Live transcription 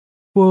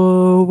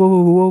Whoa, whoa,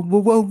 whoa,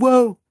 whoa, whoa,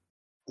 whoa,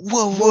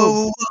 Whoa, whoa,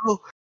 whoa, whoa,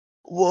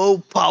 whoa!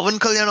 Pawan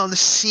Kalyan on the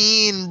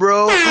scene,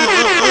 bro. whoa, whoa,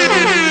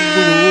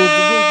 whoa,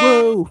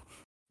 whoa, whoa.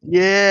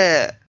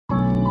 Yeah.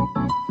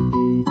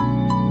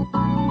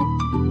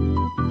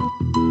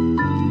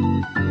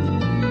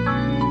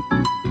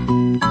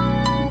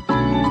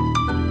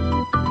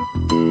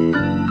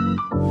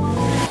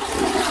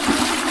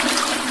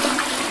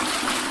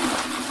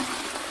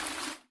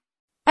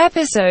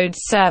 Episode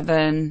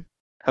 7.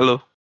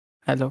 Hello,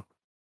 Hello.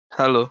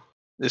 hello.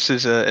 This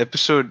is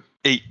episode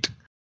 8.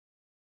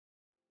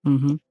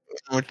 Mm-hmm.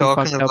 We're You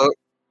talking fucked up. about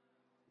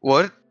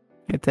what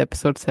It's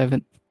episode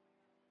 7.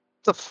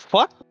 the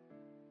fuck?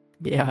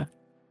 Yeah.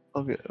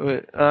 Okay,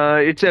 wait.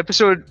 It's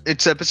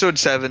episode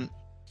 7.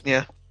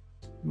 Yeah.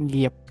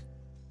 Yep.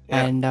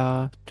 Yeah. And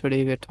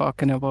today we're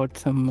talking about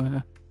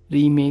some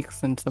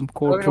remakes and some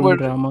Talking courtroom about-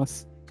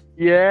 dramas.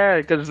 Yeah,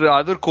 because the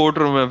other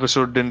courtroom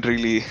episode didn't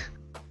really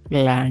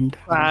Land.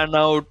 pan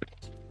out.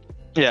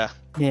 Yeah.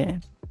 Yeah.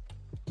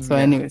 So,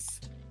 Yeah. anyways,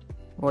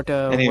 what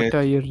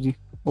are your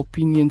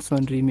opinions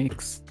on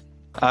remakes?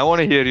 I want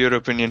to hear your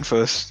opinion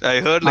first.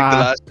 I heard the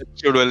last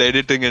episode while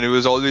editing, and it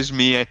was always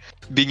me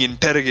being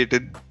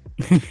interrogated.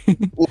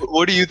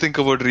 What do you think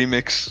about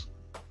remix?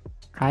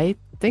 I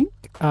think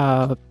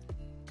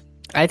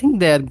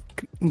they're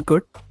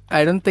good.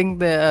 I don't think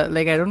they're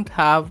I don't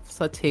have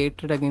such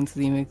hatred against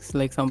remakes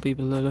like some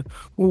people are like,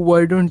 oh,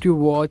 why don't you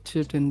watch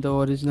it in the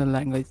original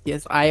language?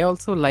 Yes, I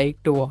also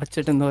like to watch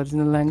it in the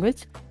original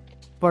language,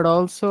 but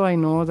also I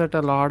know that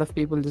a lot of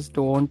people just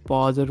don't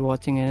bother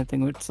watching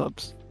anything with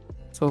subs.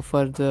 So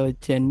for the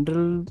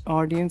general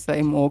audience,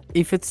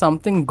 if it's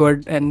something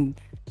good and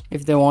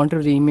if they want to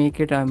remake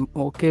it, I'm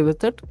okay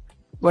with it.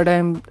 But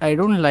I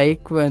don't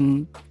like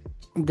when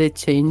they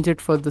change it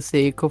for the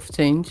sake of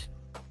change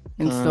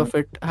instead of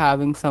it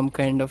having some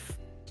kind of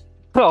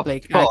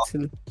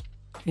actual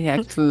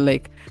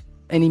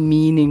any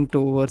meaning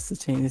towards the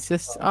change. It's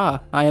just I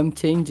am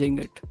changing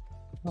it.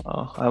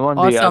 I'm on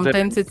Or the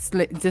sometimes it's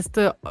like just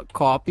a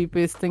copy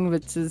paste thing,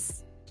 which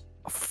is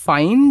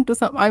fine to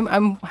some.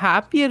 I'm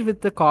happier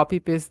with the copy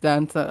paste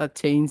than a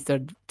change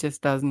that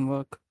just doesn't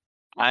work.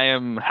 I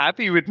am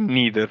happy with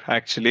neither,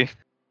 actually.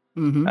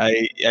 Mm-hmm.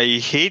 I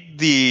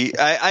hate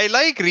I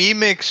like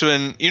remakes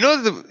when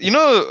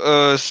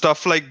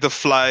stuff like The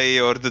Fly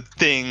or The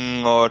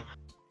Thing or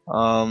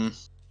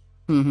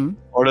Mm-hmm.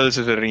 what else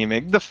is a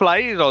remake? The Fly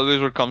is always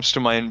what comes to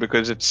mind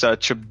because it's a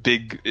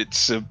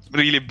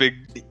really big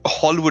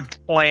Hollywood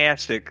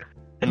classic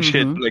and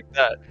shit like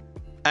that.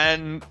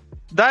 And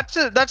that's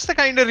the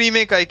kind of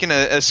remake I can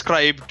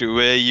ascribe to,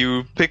 where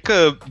you pick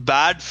a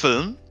bad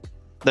film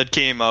that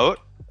came out,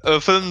 a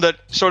film that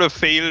sort of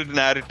failed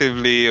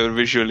narratively or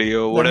visually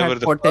or whatever.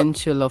 The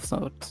potential of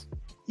sorts.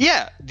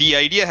 Yeah, the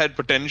idea had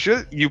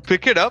potential. You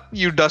pick it up,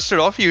 you dust it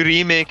off, you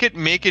remake it,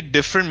 make it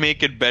different,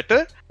 make it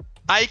better.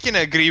 I can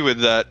agree with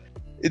that.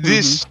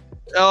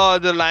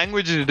 The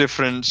language is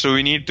different, so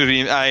we need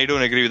to I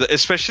don't agree with that.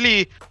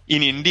 Especially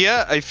in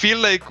India, I feel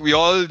like we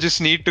all just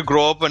need to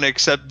grow up and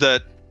accept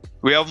that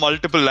we have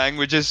multiple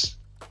languages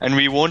and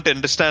we won't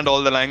understand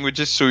all the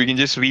languages, so we can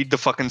just read the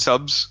fucking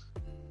subs.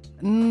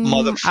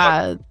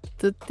 Motherfucker.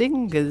 The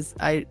thing is,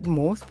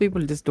 most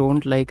people just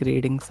don't like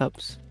reading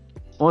subs.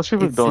 Most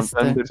people don't,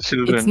 and their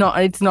children.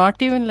 It's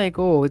not even like,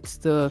 oh,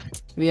 it's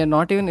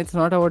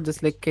not about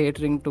just like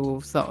catering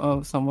to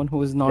someone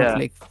who is not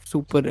like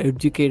super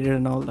educated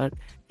and all that.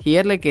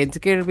 Here, like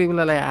educated people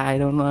are like, I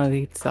don't want to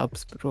read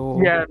subs, bro.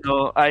 Yeah,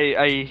 no,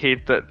 I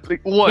hate that.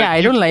 Like, what? Yeah,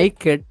 I don't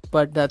like it,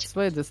 but that's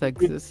why this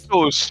exists. It's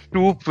so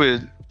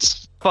stupid.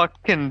 It's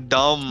fucking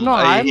dumb. No,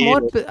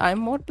 I'm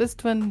more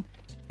pissed when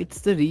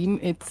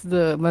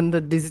when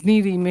the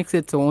Disney remakes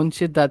its own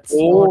shit. That's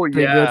what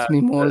triggers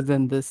me more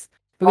than this.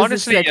 Because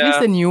honestly, it's at least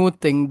a new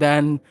thing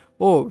than,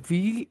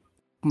 we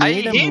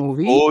made a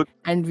movie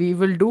and we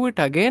will do it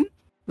again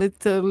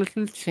with a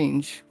little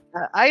change.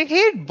 I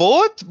hate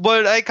both,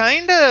 but I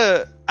can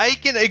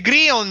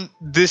agree on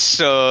this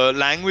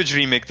language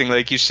remake thing,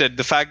 like you said,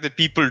 the fact that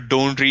people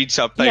don't read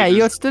subtitles. Yeah,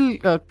 you're still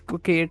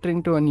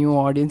catering to a new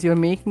audience. You're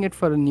making it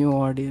for a new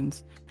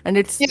audience. And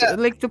it's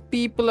like the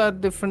people are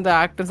different, the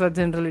actors are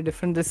generally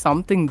different. There's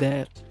something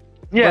there.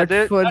 Yeah,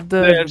 but for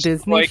the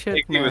Disney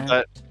shit,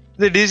 man.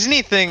 The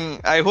Disney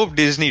thing, I hope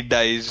Disney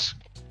dies.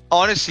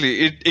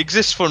 Honestly, it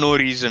exists for no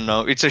reason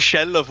now. It's a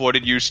shell of what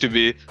it used to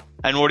be.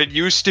 And what it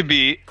used to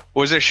be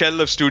was a shell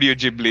of Studio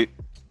Ghibli.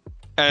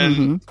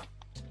 And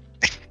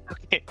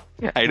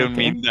I don't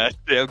mean that.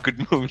 They are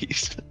good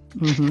movies.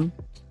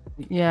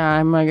 Yeah,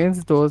 I'm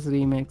against those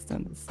remakes.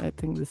 And I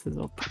think this is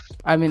okay.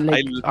 I mean,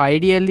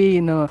 ideally,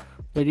 in a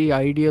very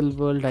ideal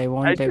world, I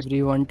want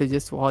everyone to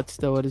just watch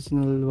the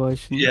original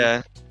version.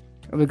 Yeah.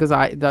 Because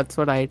that's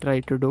what I try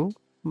to do.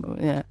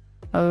 Yeah.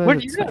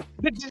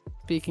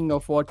 Speaking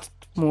of what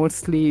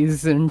mostly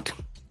isn't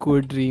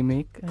good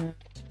remake,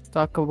 let's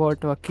talk about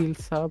Vakil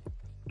Saab,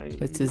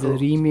 which is a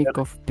remake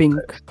of Pink.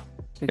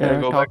 We're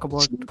gonna talk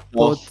about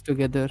both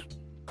together.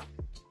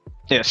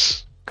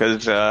 Yes,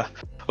 because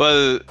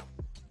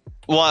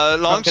Well,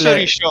 long Okay, story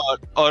like-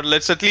 short, or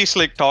let's at least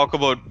like talk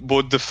about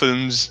both the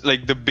films,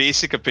 like the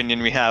basic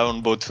opinion we have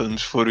on both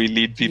films before we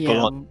lead people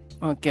Yeah. on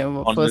Okay.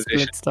 Well, first, conversation.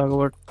 let's talk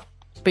about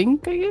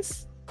Pink, I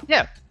guess.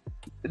 Yeah,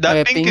 that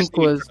Okay, Pink is Pink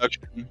the was-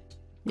 introduction.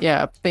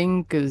 Yeah,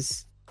 Pink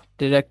is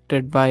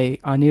directed by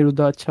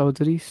Aniruddha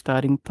Chowdhury,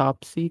 starring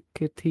Taapsee,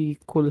 Kirti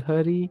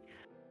Kulhari,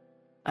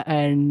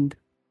 and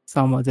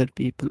some other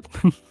people.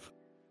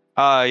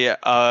 Yeah.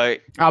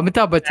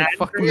 Amitabh Bachchan.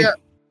 Fuck me. Andrea,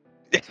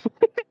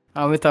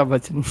 Amitabh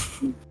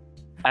Bachchan.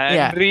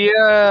 Yeah.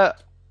 Andrea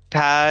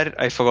Tar,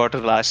 I forgot her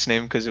last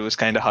name because it was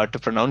kind of hard to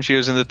pronounce. She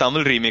was in the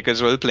Tamil remake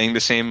as well, playing the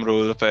same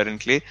role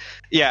apparently.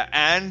 Yeah,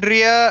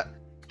 Andrea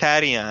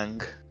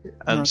Taryang.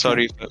 I'm Okay.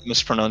 sorry if I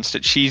mispronounced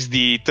it. She's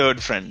the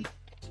third friend.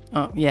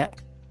 Oh, yeah.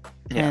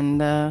 Yeah.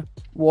 And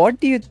what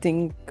do you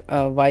think?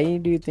 Why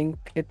do you think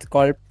it's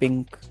called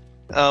Pink?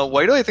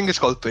 Why do I think it's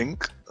called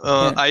pink?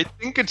 Yeah. I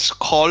think it's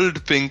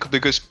called pink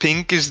because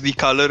pink is the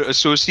color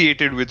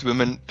associated with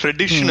women,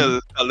 traditional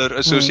color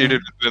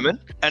associated with women,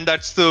 and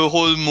that's the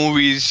whole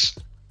movie's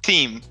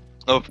theme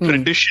of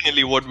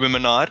traditionally what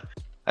women are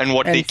and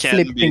what they And can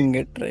be. flipping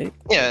it, right?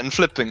 Yeah, and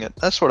flipping it.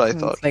 That's what I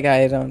thought. It's like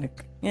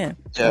ironic. Yeah.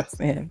 Yeah.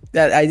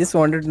 I just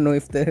wanted to know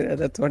if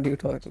that's what you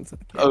thought. Also.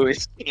 Oh,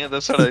 yeah,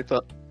 that's what I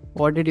thought.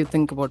 What did you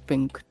think about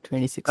Pink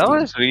 2016? That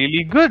was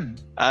really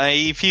good.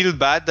 I feel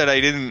bad that I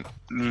didn't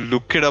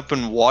look it up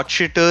and watch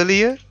it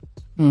earlier.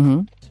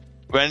 Mm-hmm.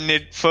 When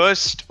it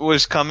first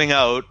was coming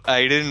out,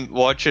 I didn't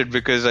watch it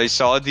because I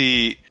saw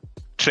the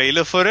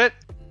trailer for it.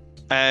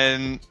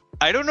 And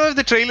I don't know if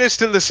the trailer is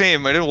still the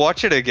same. I didn't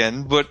watch it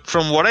again. But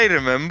from what I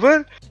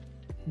remember,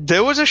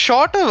 there was a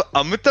shot of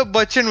Amitabh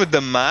Bachchan with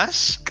the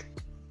mask.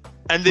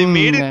 And they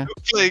made it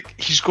look like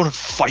he's going to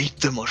fight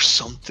them or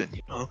something,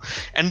 you know.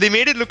 And they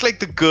made it look like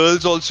the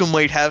girls also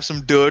might have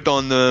some dirt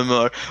on them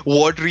or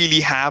what really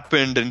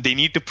happened and they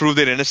need to prove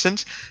their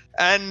innocence.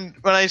 And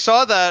when I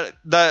saw that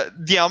the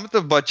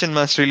Amitabh Bachchan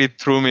mask really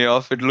threw me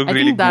off. It looked I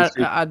really think that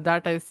goofy.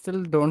 that I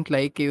still don't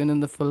like even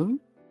in the film.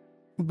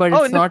 But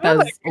Oh, it's in the not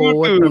film, as I grew to-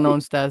 over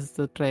pronounced as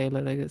the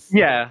trailer, I guess.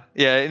 Yeah.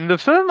 In the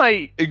film,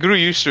 I grew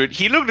used to it.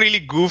 He looked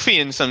really goofy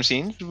in some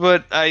scenes,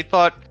 but I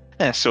thought,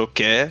 that's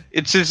okay.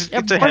 It's a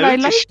But I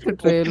healthy like show. the What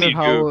trailer can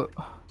you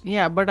do?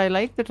 how but I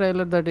like the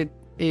trailer that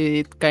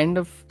it kind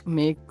of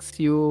makes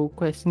you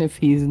question if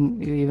he's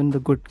even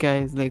the good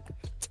guy.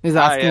 He's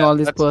asking yeah, all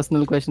these that's-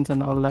 personal questions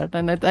and all that,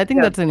 and I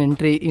think that's an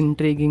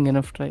intriguing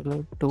enough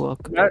trailer to work.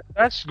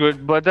 That's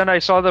good, but then I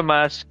saw the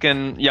mask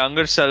and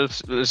younger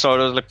self sort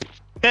of like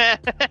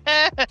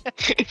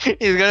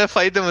he's gonna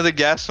fight them with a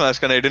gas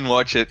mask, and I didn't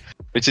watch it,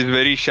 which is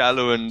very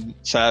shallow and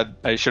sad.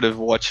 I should have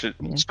watched it.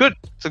 It's good.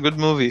 It's a good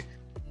movie.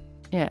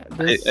 Yeah,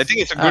 I think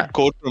it's a good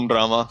courtroom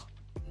drama.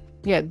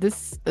 Yeah,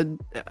 this and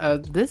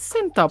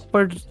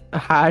Tappad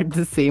had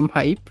the same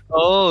hype.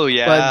 Oh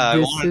yeah, But I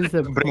this wanted is to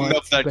a bring up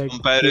much that better-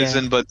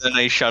 comparison, but then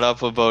I shut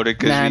up about it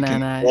because Nah, we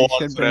can you go on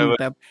should bring forever.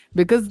 it up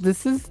because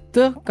this is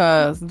the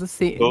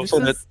same. Go This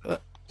for is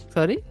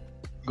sorry.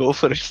 Go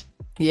for it.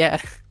 Yeah,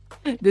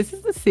 this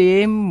is the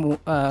same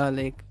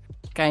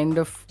kind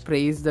of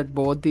praise that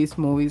both these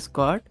movies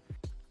got,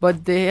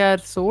 but they are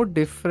so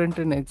different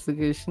in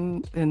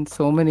execution in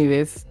so many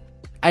ways.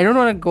 I don't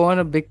want to go on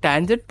a big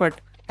tangent, but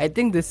I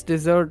think this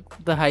deserved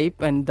the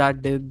hype, and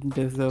that did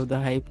deserve the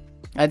hype.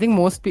 I think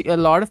a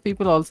lot of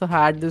people also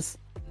had this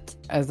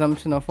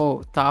assumption of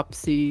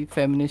Taapsee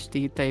feminist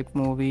type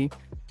movie,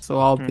 so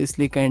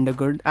obviously kind of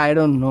good. I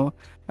don't know,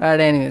 but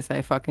anyways,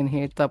 I fucking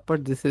hate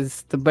Tappad. This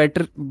is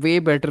the way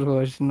better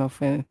version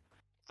of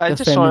I the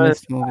just want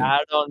feminist to movie.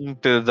 add on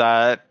to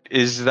that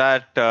is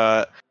that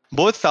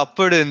both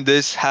Tappad and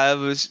this have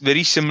a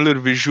very similar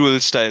visual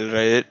style,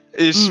 right?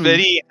 It's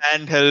very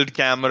handheld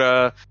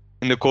camera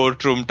in the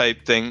courtroom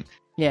type thing.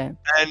 Yeah.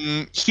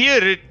 And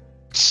here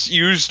it's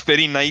used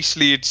very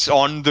nicely. It's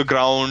on the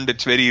ground.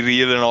 It's very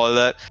real and all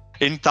that.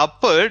 In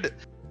Tappad,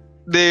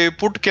 they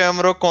put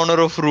camera corner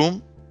of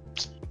room,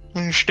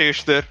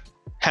 stays there,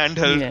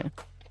 handheld, Yeah.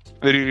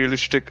 very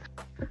realistic.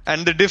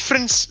 And the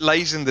difference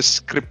lies in the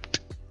script,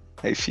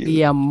 I feel.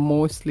 Yeah,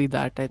 mostly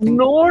that, I think.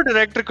 No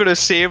director could have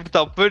saved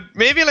Tappad.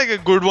 Maybe like a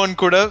good one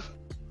could have.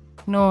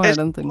 No, I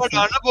don't think But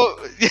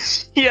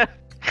so. yeah.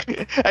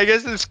 I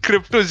guess the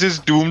script was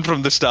just doomed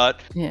from the start.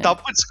 Yeah.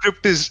 Tappad's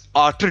script is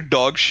utter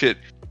dog shit.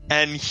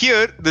 And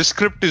here, the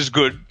script is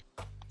good.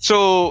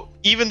 So,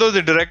 even though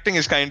the directing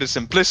is kind of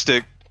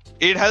simplistic,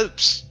 it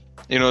helps.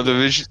 You know, the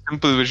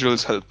simple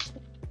visuals help.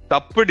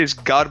 Tappad is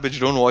garbage.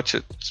 Don't watch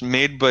it. It's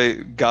made by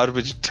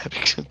garbage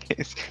direction.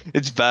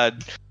 It's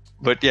bad.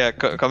 But yeah,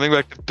 coming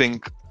back to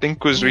Pink.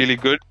 Pink was really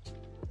good.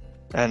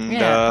 And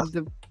Yeah,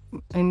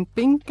 in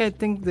Pink, I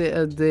think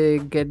they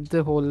get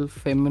the whole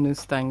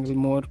feminist angle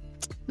more.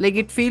 Like,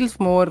 it feels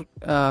more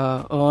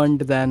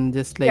earned than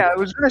just like. yeah, I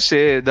was gonna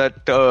say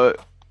that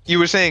you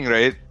were saying,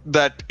 right,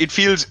 that it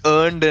feels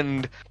earned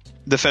and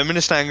the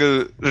feminist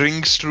angle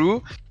rings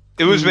true.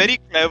 It was very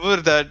clever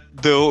that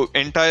the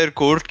entire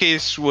court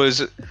case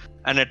was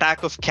an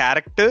attack of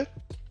character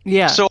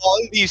Yeah, So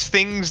all these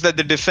things that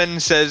the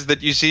defense says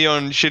that you see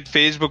on shit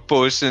Facebook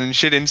posts and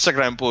shit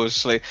Instagram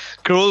posts, like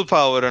girl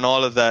power and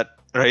all of that,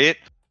 right?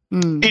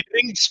 mm, It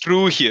rings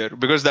true here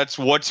because that's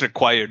what's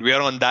required. We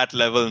are on that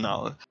level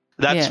now.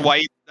 That's yeah.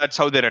 why that's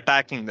how they're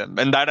attacking them,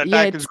 and that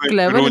Yeah, attack is it's going to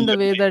clever ruin in the them.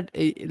 way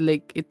that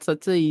like it's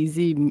such a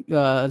easy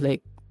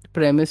like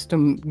premise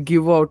to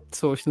give out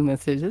social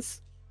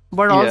messages.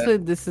 But Yeah, also,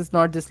 this is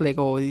not just like,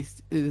 oh,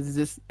 it's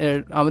just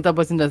Amitabh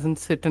Bachchan doesn't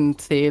sit and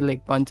say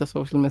like bunch of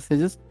social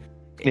messages.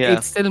 yeah,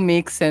 It still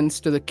makes sense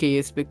to the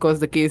case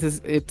because the case is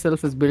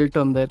itself is built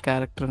on their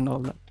character and all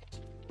that.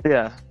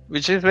 yeah.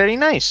 Which is very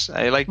nice.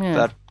 I like Yeah.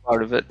 that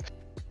part of it.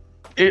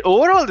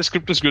 Overall, the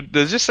script is good.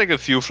 There's just like a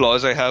few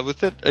flaws I have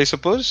with it, I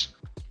suppose.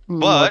 But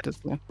What is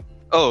that?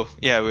 oh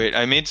yeah, wait.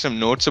 I made some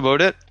notes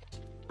about it.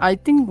 I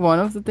think one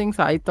of the things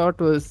I thought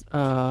was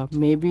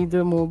maybe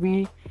the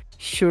movie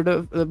should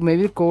have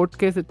maybe the court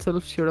case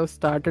itself should have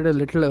started a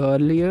little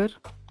earlier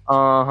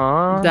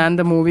Uh-huh. than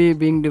the movie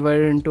being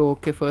divided into,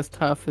 okay, first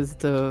half is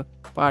the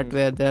part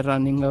where they're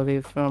running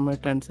away from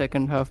it and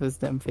second half is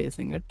them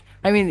facing it.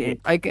 I mean,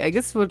 I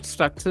guess what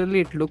structurally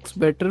it looks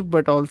better,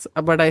 but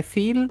I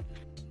feel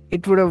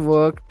it would have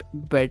worked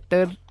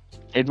better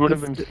It would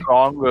have if been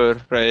stronger,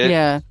 right?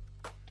 yeah,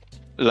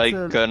 Like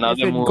so if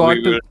another it movie got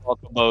to we'll talk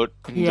about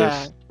in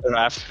yeah, this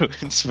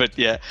afterwards. But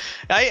yeah,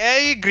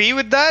 I agree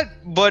with that.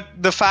 But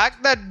the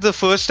fact that the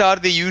first hour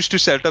they used to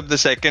set up the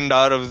second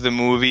hour of the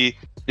movie,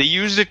 they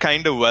used it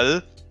kind of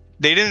well.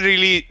 They didn't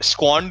really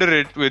squander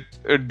it with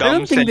a I dumb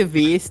don't think they sentiment.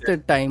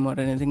 wasted time or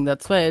anything.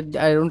 That's why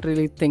I don't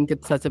really think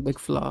it's such a big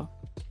flaw.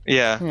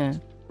 Yeah. Yeah.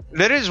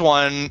 There is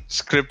one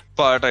script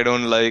part I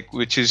don't like,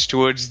 which is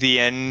towards the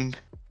end.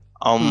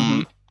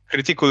 Mm-hmm.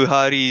 Kriti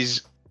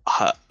Kulhari's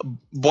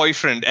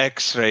boyfriend,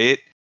 ex, right?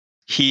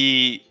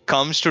 He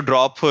comes to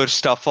drop her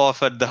stuff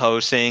off at the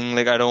house, saying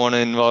like, "I don't want to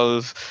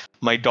involve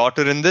my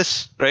daughter in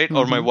this, right,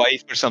 or my Mm-hmm.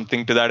 wife, or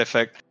something to that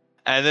effect."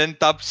 And then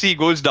Tapsi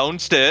goes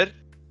downstairs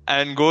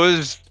and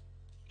goes,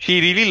 "She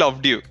really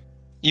loved you.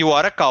 You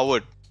are a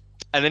coward."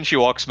 And then she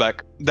walks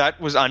back. That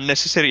was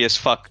unnecessary as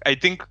fuck. I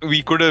think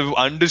we could have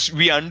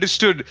we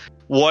understood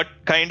what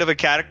kind of a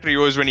character he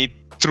was when he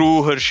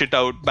threw her shit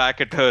out back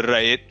at her,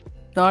 right?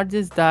 Not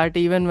just that,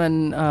 even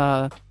when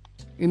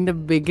in the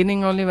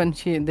beginning only when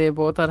they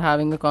both are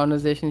having a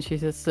conversation,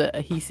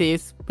 he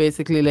says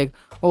basically like,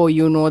 oh,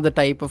 you know the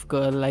type of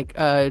girl, like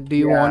do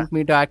you Yeah. want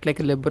me to act like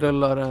a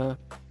liberal or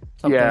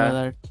something Yeah.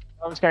 like that.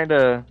 Sounds kind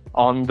of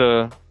on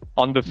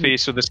the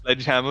face of the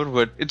sledgehammer,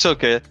 but it's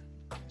okay.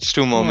 It's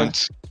two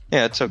moments.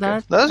 Yeah, it's okay.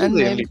 That That's and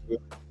the maybe only two.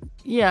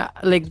 yeah,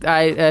 like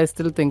I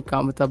still think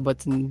Amitabh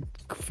Bachchan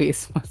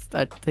face mask,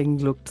 that thing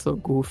looked so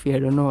goofy. I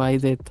don't know why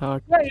they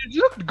thought. Yeah, it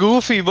looked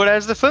goofy, but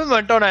as the film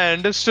went on, I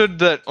understood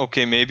that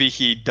okay, maybe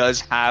he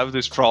does have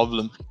this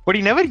problem, but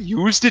he never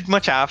used it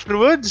much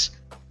afterwards.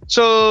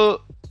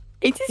 So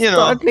I just you know,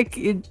 thought like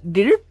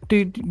do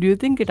you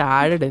think it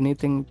added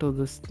anything to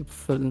this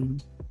film?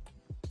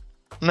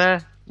 nah.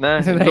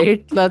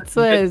 Right? That's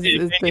why I If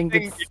think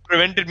anything, it's it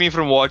prevented me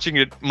from watching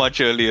it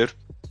much earlier.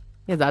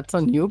 yeah, that's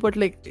on you. But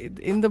like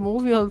in the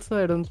movie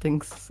also, I don't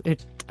think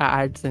it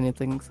adds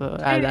anything. So You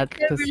that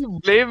can't just really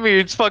blame me.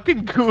 It's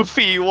fucking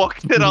goofy. He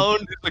walked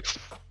around like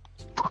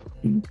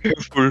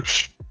careful.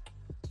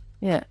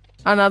 yeah.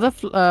 Another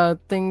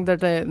thing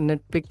that I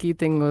nitpicky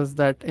thing was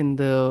that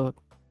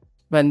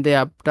when they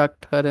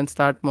abduct her and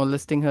start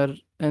molesting her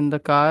in the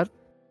car,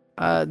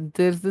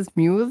 there's this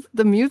music.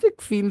 The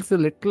music feels a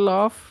little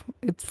off.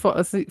 It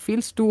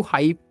feels too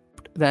hyped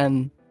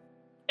than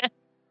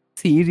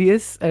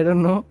serious. I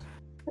don't know.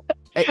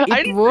 I It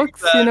didn't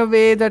works think in that. a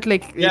way that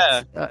like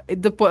Yeah,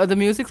 the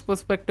music's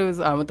perspective is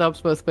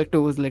Amitabh's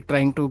perspective was like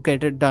trying to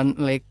get it done,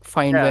 like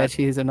find yeah, where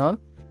she is and all,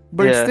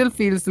 but it yeah. still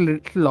feels a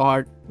little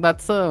odd.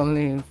 That's the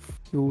only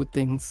few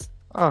things.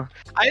 Oh,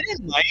 I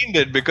didn't mind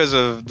it because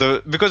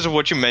of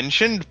what you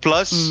mentioned.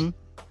 Plus, Mhm.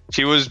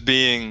 she was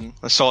being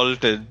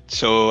assaulted,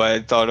 so I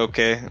thought,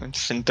 okay,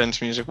 it's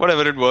intense music.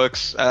 Whatever, it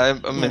works.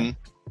 I'm Yeah. in.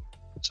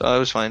 So I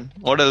was fine.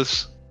 What else?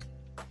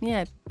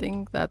 Yeah, I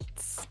think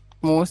that's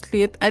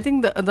mostly it. I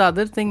think the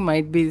other thing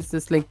might be is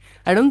just like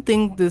I don't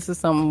think this is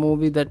some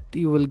movie that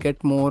you will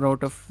get more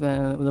out of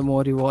the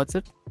more you watch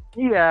it.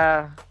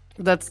 Yeah,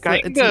 That's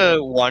kind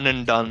of one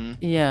and done.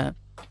 yeah,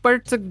 but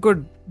it's a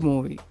good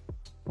movie.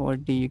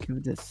 What do you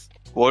give this?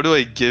 What do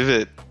I give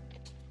it?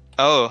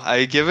 Oh,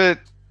 I give it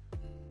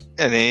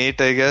an 8,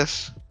 I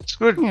guess. It's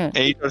good. Yeah.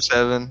 8 or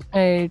 7.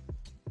 8,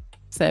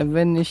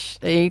 7-ish,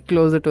 8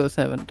 closer to a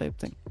 7 type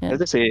thing. Yeah. I'll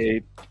just say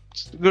 8.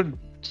 It's good.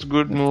 It's a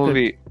good That's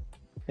movie.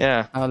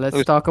 Yeah. Now let's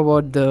With talk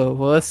about the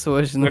worst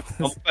version the of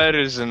this.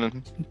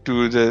 comparison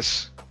to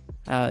this.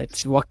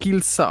 It's Wakil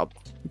Saab.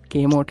 It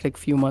came out like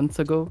few months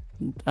ago,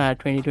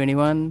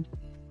 2021.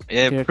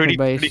 Yeah, Directed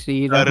by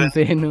Sri Ram current.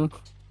 Venu.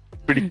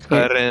 Pretty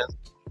current.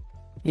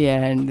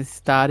 Yeah, and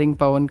starring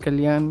Pawan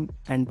Kalyan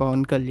and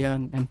Pawan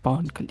Kalyan and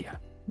Pawan Kalyan.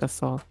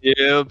 That's all.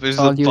 Yep, it's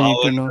All the you need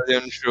to Pawan know.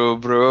 Kalyan show,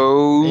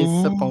 bro.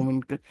 It's a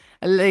Pawan Kalyan.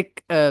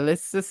 Like,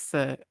 let's just.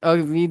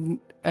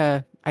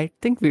 I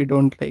think we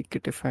don't like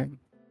it if I'm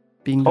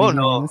being Oh really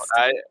no, honest.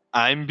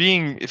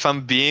 If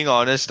I'm being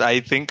honest, I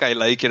think I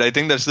like it. I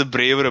think that's the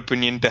braver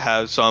opinion to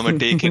have, so I'm gonna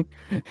take it.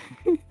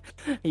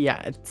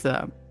 Yeah, it's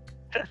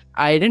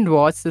I didn't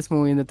watch this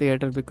movie in the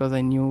theater because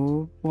I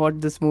knew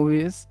what this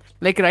movie is.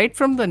 Like right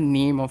from the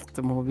name of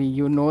the movie,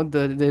 you know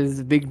there's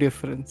a big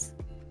difference.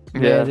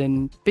 Where Yeah.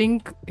 in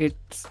Pink,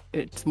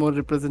 it's more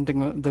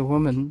representing the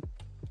woman.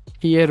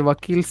 Here,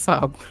 Vakil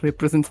Saab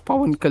represents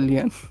Pawan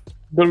Kalyan,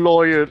 The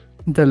lawyer.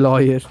 the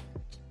lawyer,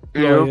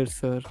 Yep.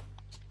 sir.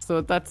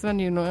 So that's when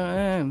you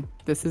know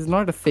this is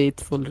not a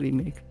faithful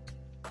remake.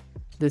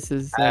 This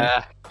is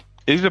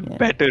It's a yeah.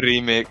 better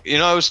remake. You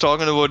know, I was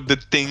talking about The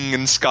Thing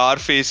and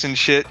Scarface and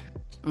shit.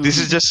 This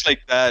is Mhm. just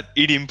like that.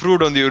 It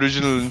improved on the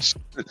original in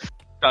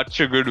such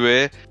a good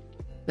way.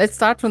 Let's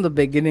start from the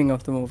beginning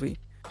of the movie.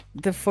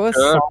 The first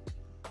Sure. song.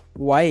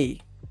 Why?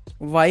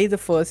 Why the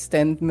first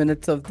 10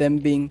 minutes of them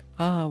being,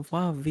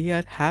 wow, we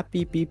are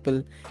happy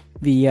people.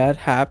 We are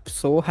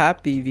so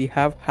happy. We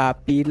have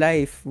happy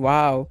life.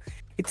 Wow.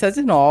 It's such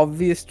an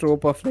obvious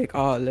trope of like,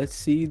 let's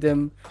see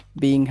them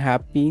being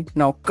happy.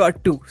 Now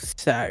cut to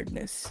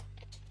sadness,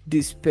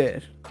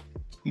 despair.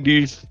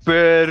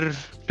 Despair,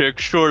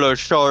 sexual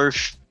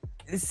assault.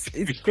 It's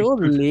so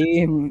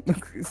lame.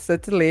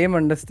 Such a lame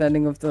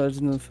understanding of the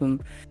original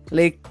film.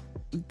 Like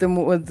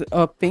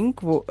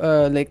Pink,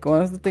 like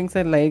one of the things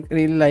I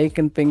really like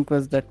in Pink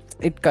was that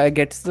it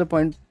gets to the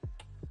point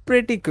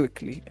pretty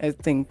quickly. I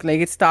think like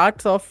it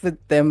starts off with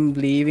them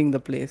leaving the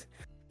place.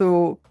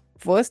 So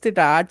first it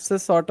adds a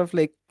sort of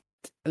like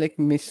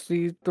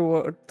mystery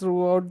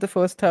throughout the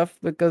first half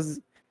because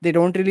they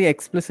don't really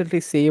explicitly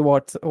say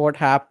what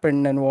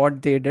happened and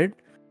what they did.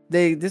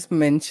 They just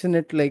mention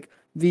it like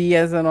we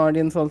as an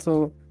audience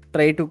also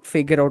try to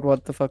figure out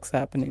what the fuck's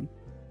happening.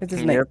 It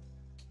is nice. Yep.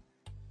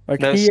 But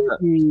That's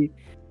here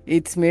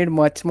it's made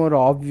much more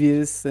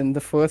obvious in the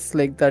first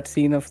like that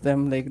scene of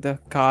them like the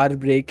car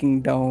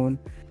breaking down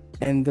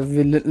and the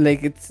villain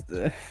like it's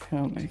oh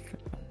my god.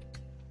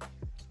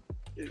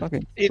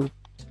 Okay. it.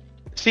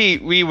 See,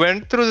 we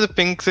went through the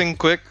Pink thing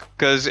quick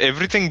because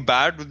everything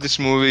bad with this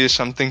movie is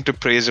something to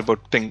praise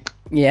about Pink.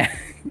 Yeah,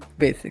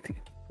 basically.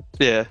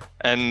 Yeah,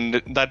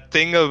 and that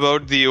thing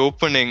about the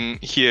opening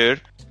here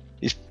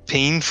is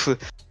painful.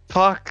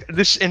 Fuck,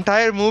 this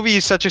entire movie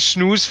is such a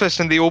snooze fest,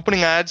 and the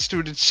opening adds to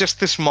it. It's just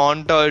this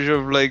montage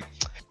of like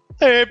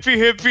happy,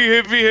 happy,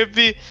 happy,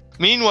 happy.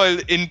 Meanwhile,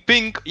 in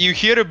Pink, you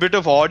hear a bit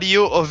of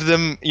audio of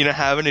them,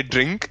 having a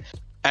drink,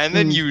 and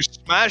then you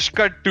smash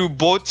cut to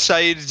both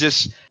sides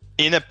just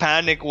in a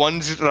panic.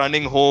 One's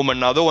running home,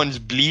 another one's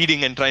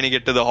bleeding and trying to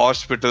get to the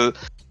hospital.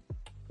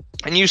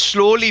 And you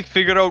slowly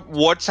figure out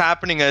what's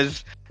happening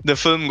as the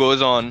film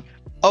goes on.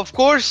 Of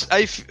course,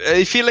 I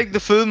feel like the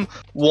film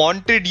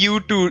wanted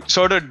you to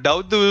sort of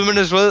doubt the women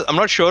as well. I'm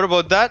not sure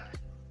about that.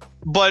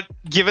 But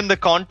given the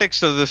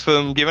context of the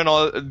film, given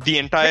all the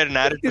entire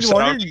narrative They wanted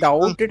surrounding to the film,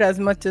 doubt it as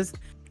much as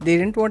they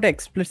didn't want to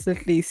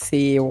explicitly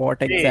say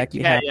what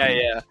exactly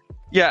happened.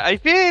 Yeah, I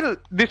feel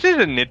this is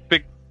a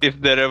nitpick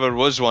if there ever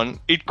was one.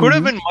 It could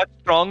have been much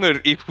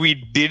stronger if we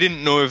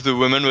didn't know if the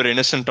women were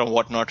innocent or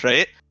whatnot,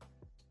 right?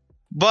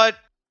 But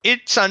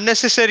it's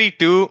unnecessary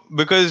too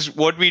because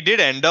what we did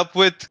end up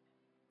with,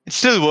 it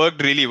still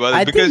worked really well.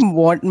 I because think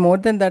what more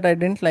than that, I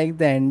didn't like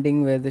the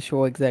ending where they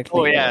show exactly.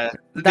 Oh yeah, what,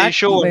 they that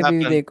show what maybe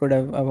happened. they could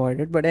have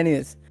avoided. But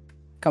anyways,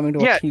 coming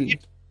to Yeah, Vakil.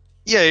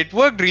 it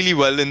worked really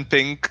well in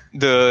Pink.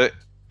 The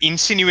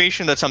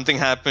insinuation that something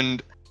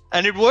happened,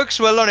 and it works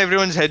well on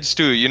everyone's heads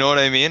too. You know what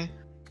I mean?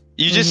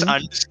 You just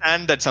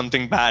understand that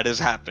something bad has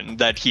happened,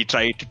 that he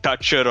tried to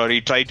touch her or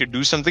he tried to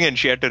do something and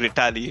she had to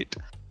retaliate.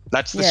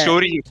 That's the Yeah.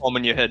 story you form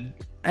in your head.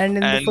 And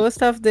in the first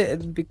half,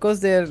 because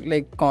they're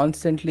like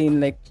constantly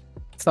in like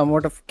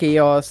somewhat of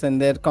chaos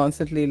and they're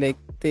constantly like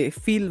they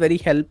feel very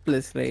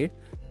helpless, right?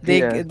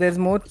 There's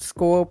more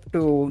scope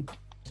to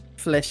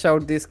flesh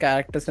out these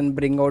characters and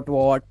bring out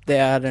what they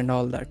are and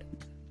all that.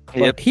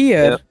 But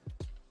here,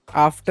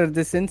 after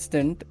this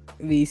incident,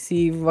 we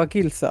see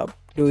Vakil Saab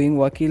doing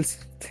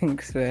Vakil's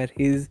things where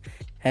he's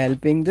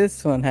helping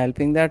this one,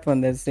 helping that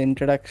one. There's the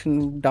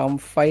introduction dumb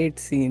fight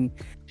scene.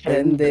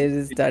 Then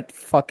there's that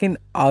fucking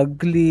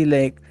ugly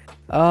like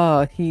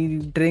he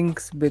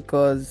drinks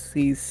because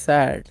he's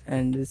sad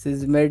and this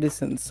is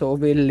medicine, so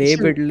we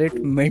label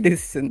it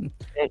medicine.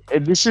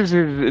 This is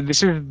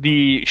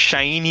the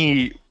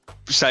shiny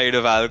side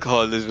of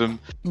alcoholism,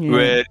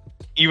 where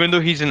even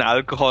though he's an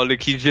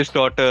alcoholic, he's just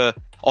got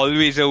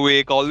always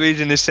awake, always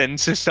in his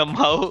senses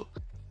somehow.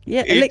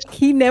 Yeah, like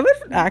he never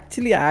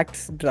actually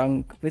acts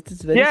drunk, which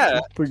is very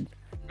stupid.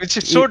 Which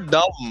is so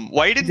dumb.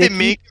 Why did they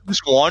make this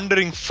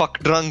wandering fuck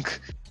drunk?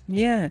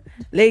 Yeah,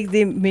 like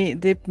they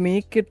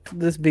make it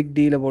this big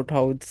deal about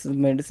how it's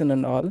medicine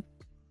and all.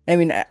 I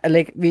mean,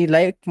 like we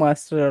like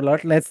Master a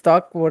lot. Let's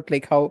talk about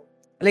like how,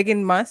 like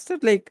in Master,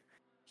 like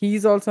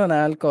he's also an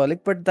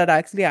alcoholic, but that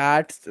actually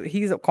adds.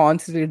 He's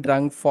constantly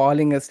drunk,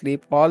 falling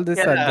asleep. All this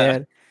are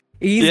there.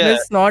 He's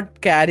just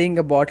not carrying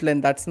a bottle,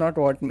 and that's not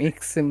what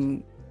makes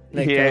him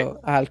like a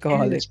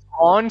alcoholic. He's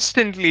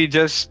constantly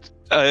just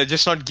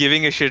just not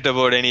giving a shit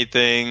about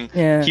anything.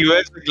 Yeah. He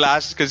wears the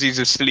glasses because he's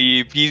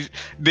asleep.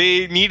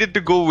 They needed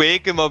to go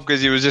wake him up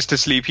because he was just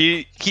asleep.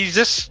 He's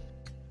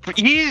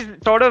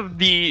sort of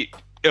the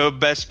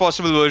best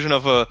possible version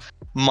of a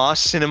mass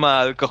cinema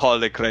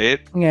alcoholic, right?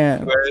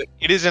 Yeah. Where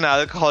it is an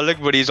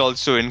alcoholic, but he's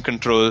also in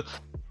control.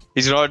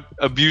 He's not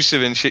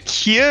abusive and shit.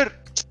 Here,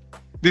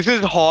 this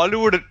is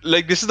Hollywood.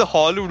 Like, this is the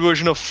Hollywood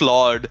version of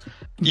flawed.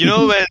 You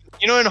know when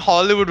in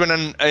Hollywood when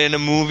in a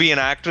movie an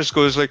actress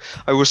goes like,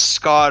 I was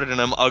scarred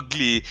and I'm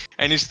ugly,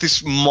 and it's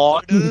this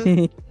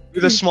model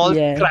with a small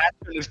Yeah. scratch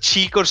on her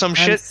cheek or some I'm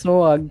shit.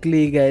 so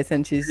ugly, guys,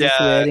 and she's just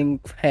Yeah.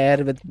 wearing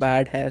hair with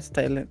bad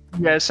hairstyle.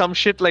 Yeah, some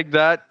shit like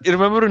that. You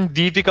remember when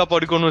Deepika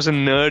Padukone was a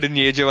nerd in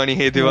Ye Jawani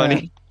Hai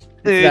Diwani?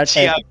 It's that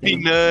She type of ugly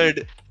thing.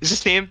 nerd. It's the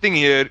same thing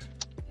here.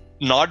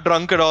 Not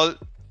drunk at all.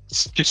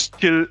 It's just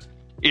chill.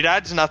 It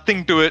adds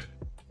nothing to it.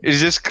 It's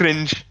just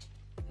cringe.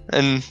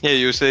 And yeah,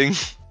 you were saying.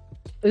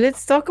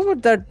 Let's talk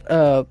about that.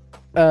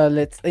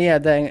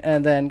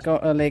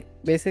 Like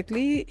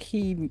basically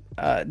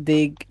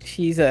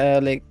she's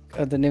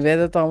the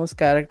Niveda Thomas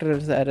character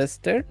is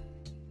arrested,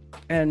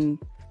 and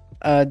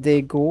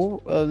they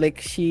go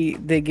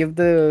they give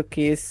the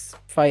case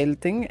file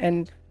thing,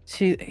 and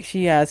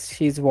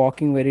she's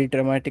walking very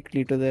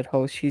dramatically to their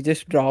house. She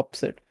just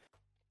drops it,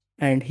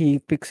 and he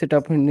picks it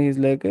up and he's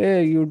like,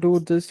 "Hey, you do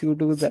this, you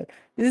do that."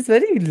 This is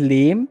very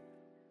lame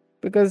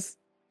because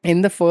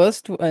in the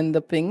first and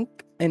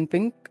in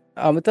Pink,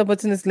 Amitabh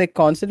Bachchan is like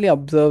constantly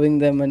observing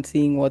them and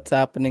seeing what's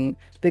happening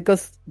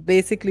because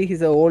basically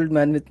he's an old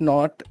man with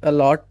not a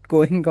lot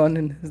going on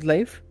in his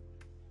life.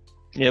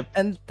 Yep.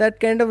 And that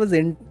kind of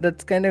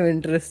that's kind of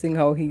interesting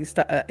how he's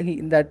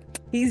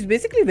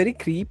basically very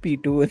creepy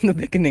too in the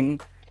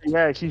beginning.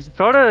 Yeah, she's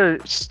sort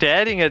of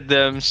staring at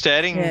them,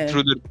 staring Yeah.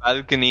 through the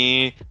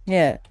balcony.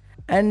 Yeah.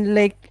 And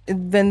like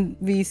when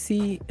we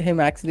see him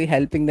actually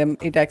helping them,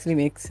 it actually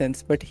makes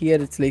sense. But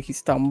here it's like he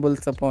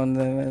stumbles upon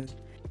them. And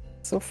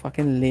so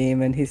fucking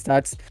lame. And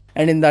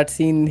in that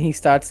scene, he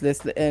starts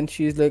this, and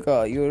she's like,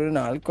 "Oh, you're an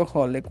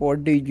alcoholic.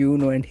 What do you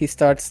know?" And he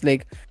starts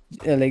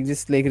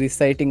just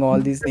reciting all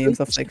these names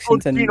of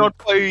sections and Not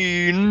by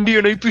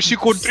Indian IPC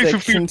code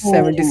section 352.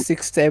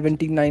 76,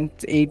 79,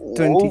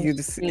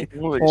 820.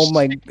 Oh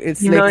my!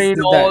 It's like Nine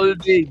that. all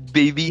day,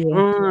 baby.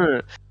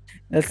 Yeah.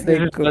 That's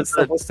like That's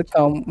supposed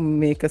to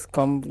make us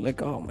come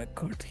like, oh my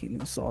god, he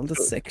knows all the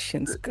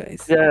sections,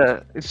 guys.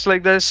 Yeah, it's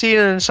like the scene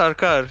in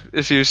Sarkar,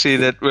 if you see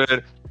that,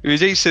 where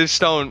Vijay sits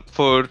down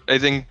for, I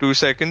think, 2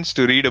 seconds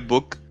to read a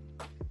book,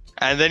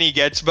 and then he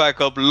gets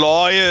back up,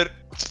 lawyer,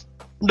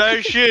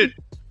 that shit,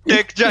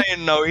 tech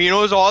giant now, he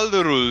knows all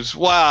the rules.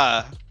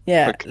 Wow.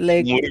 Yeah,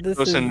 like this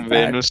Muritos is and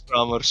bad. Venus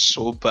Ram are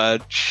so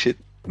bad. Shit.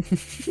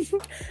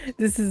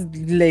 This is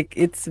like,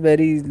 it's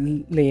very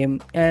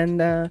lame.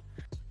 And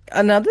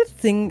another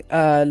thing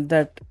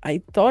that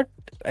I thought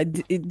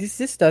this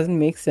just doesn't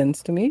make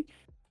sense to me.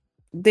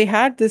 They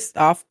had this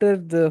after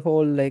the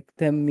whole like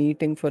them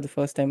meeting for the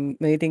first time,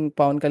 meeting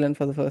Pawan Kalyan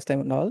for the first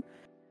time and all.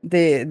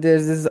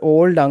 There's this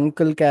old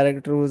uncle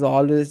character who's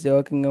always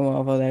joking him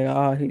off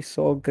like, he's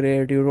so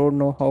great, you don't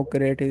know how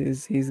great he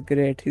is, he's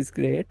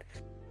great.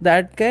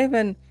 That guy,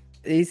 when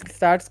he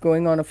starts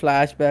going on a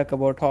flashback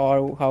about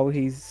how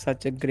he's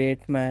such a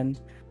great man,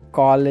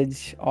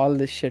 college, all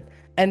this shit,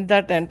 and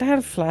that entire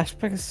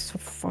flashback is so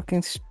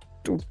fucking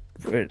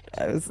stupid.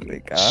 I was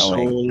like, oh So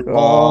my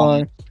long,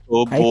 god,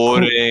 so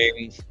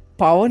boring.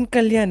 Pawan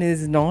Kalyan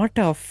is not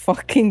a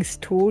fucking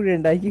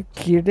student. Are you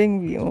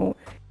kidding me?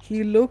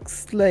 He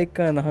looks like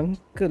an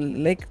uncle.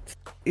 Like,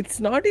 it's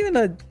not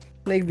even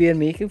we are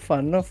making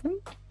fun of him.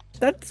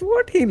 That's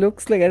what he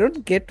looks like. I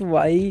don't get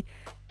why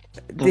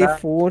they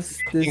force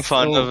Making this.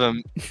 fun of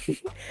him.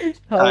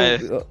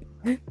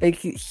 Like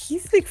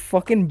he's like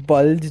fucking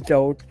bulged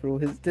out, bro.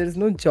 There's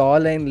no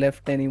jawline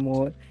left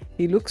anymore.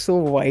 He looks so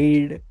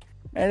wide,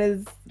 and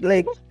it's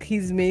like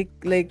he's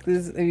like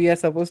this. We are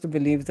supposed to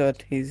believe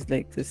that he's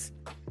like this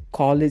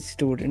college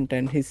student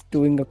and he's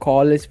doing a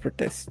college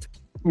protest.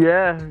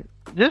 Yeah,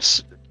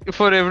 just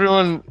for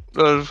everyone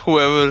or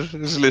whoever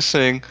is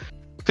listening,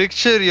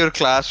 picture your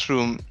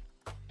classroom.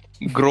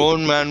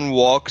 Grown man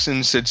walks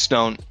and sits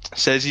down,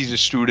 says he's a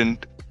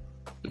student.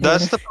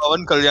 That's the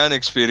Pawan Kalyan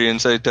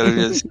experience, I tell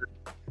you.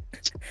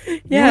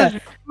 Yeah, he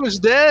was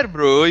there,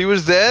 bro. He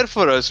was there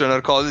for us when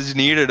our college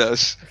needed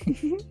us.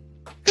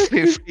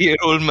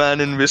 50-year-old man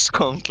in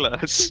Viscom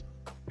class.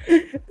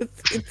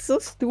 it's so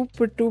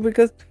stupid too,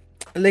 because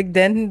like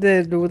then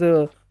they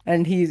do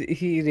and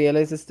he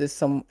realizes there's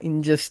some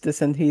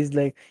injustice, and he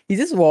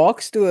just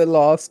walks to a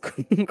law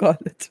school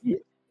college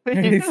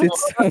and he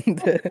sits down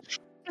there.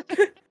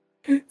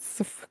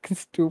 So fucking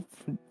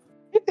stupid.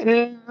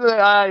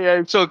 Yeah,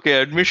 it's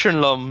okay. Admission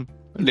lum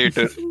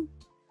later.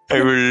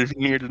 I will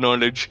need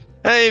knowledge.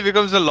 And he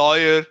becomes a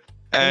lawyer,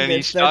 and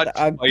he starts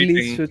that ugly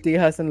fighting. Shruti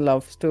Hassan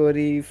love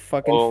story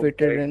fucking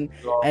fitted in.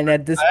 God. And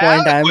at this I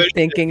point, have a I'm question.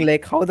 thinking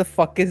like, how the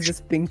fuck is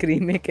this Pink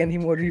remake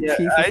anymore? You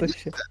pieces of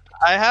shit.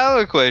 I have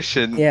a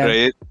question, Yeah.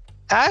 right?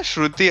 Has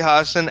Shruti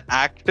Hassan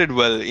acted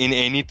well in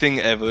anything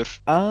ever?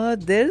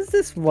 There's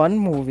this one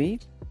movie.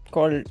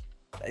 called.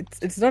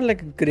 It's not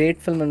like a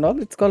great film and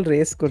all. It's called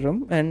Race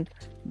Kurum, and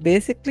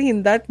basically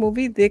in that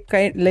movie they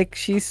like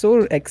she's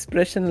so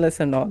expressionless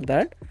and all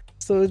that.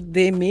 So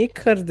they make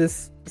her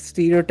this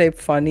stereotype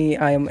funny,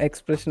 I am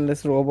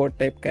expressionless robot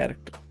type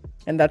character,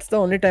 and that's the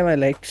only time I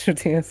liked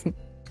Shruti Hassan.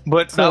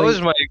 But So, that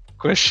was my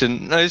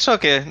question. No, it's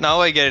okay. Now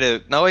I get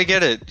it. Now I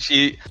get it.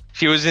 She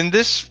was in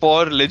this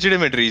for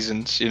legitimate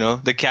reasons. You know,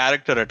 the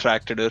character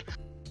attracted her.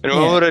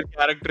 Remember her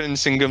character in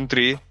Singham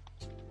 3?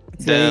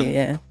 it's Damn.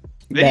 very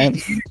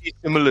Very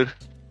similar.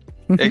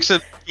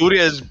 Except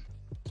Surya is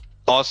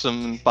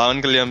awesome.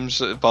 Pawan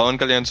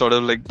Kalyan sort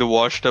of like the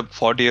washed up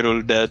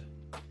 40-year-old dad.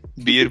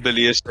 Beer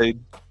belly aside.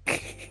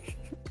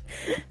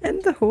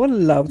 And the whole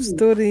love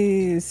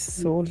story is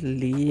so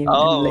lame.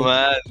 Oh and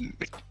man.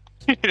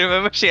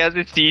 Remember she has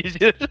a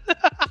seizure?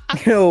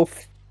 oh,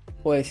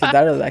 boy, so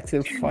that was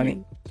actually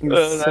funny. It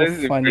was That so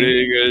is funny.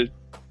 pretty good.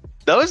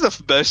 That was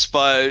the best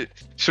part.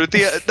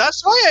 Shruti,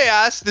 that's why I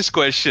asked this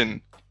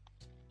question.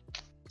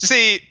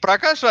 See,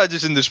 Prakash Raj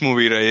is in this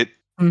movie, right?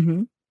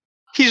 Mm-hmm.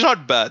 He's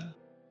not bad.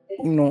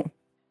 No,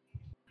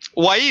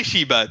 Why is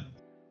she bad?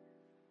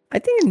 I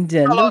think in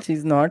general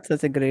she's not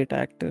such a great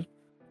actor,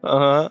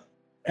 Uh-huh.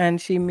 and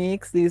she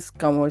makes these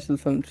commercial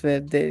films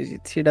where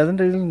she doesn't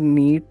really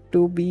need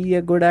to be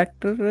a good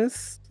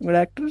actress.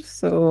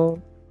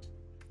 So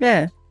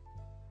yeah.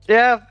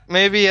 Yeah,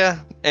 maybe, yeah.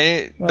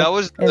 That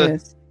was the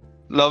Anyways.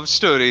 love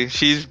story.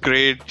 She's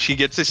great. She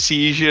gets a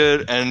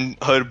seizure and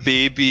her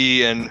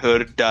baby and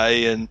her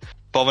die, and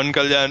Pawan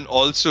Kalyan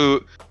also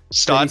Very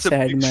starts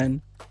sad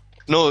man.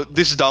 No,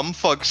 this dumb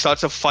fuck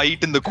starts a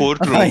fight in the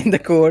courtroom. In the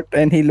court,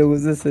 and he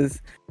loses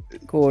his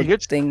court He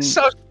gets thing.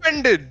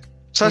 suspended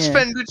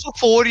for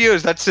 4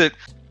 years. That's it.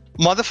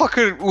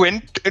 Motherfucker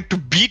went to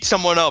beat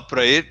someone up,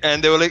 right?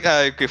 And they were like,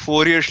 okay,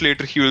 4 years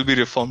later he will be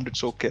reformed.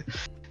 It's okay.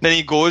 Then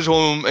he goes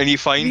home and he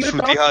finds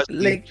Shruti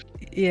Hassan.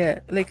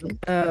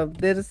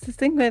 There is this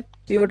thing that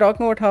we were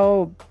talking about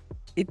how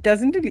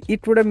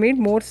it would have made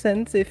more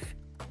sense if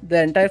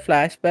the entire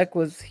flashback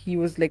was he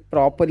was like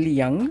properly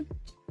young,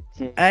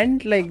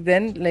 and like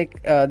then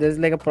there's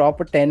like a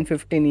proper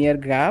 10-15 year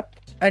gap,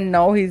 and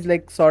now he's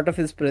like sort of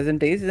his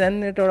present age,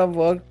 then it would have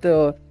worked.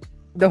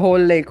 The whole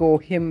like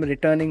him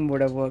returning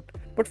would have worked,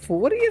 but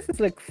 4 years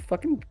is like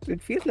fucking,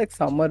 it feels like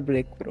summer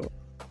break, bro.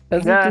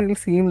 Doesn't really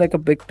seem like a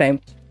big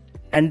time.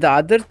 And the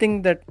other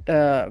thing that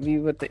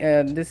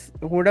this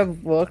would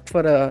have worked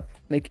for a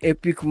like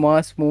epic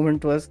mass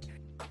moment was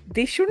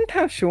they shouldn't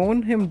have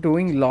shown him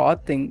doing law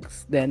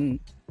things then,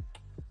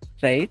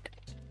 right?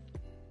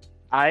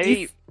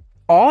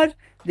 Or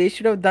they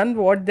should have done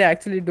what they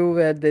actually do,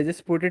 where they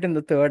just put it in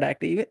the third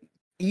act.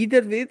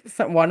 Either way,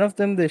 one of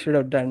them they should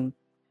have done,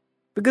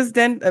 because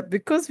then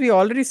because we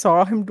already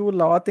saw him do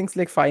law things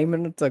like 5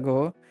 minutes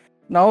ago.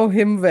 Now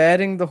him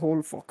wearing the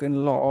whole fucking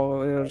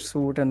lawyer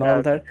suit and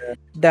all that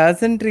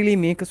doesn't really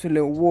make us feel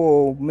like,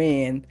 whoa,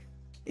 man.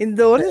 In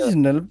the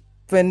original,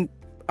 when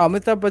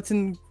Amitabh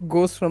Bachchan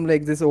goes from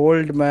like this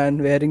old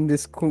man wearing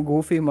this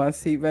goofy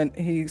mask, when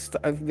he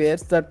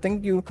wears that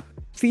thing, you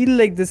feel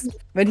like this.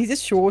 When he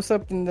just shows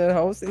up in the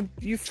house,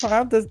 you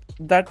have this,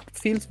 that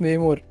feels way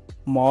more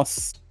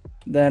moss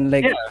than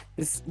like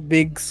this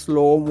big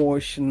slow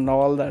motion,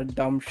 all that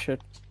dumb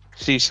shit.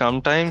 See,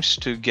 sometimes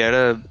to get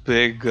a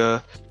big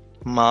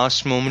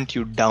mass moment,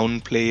 you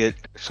downplay it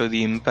so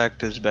the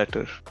impact is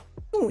better.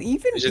 No,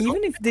 even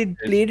if they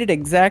played it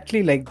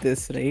exactly like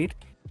this, right?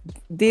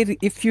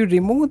 If you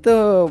remove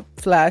the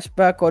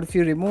flashback, or if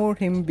you remove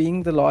him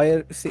being the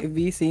lawyer,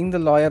 we seeing the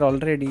lawyer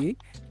already,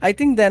 I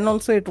think then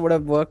also it would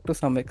have worked to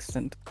some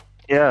extent.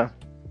 Yeah.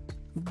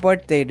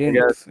 But they didn't.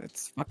 Yeah. So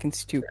it's fucking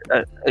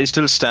stupid. I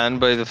still stand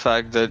by the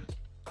fact that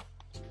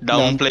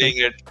downplaying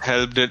it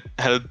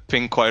helped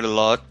Pink quite a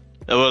lot.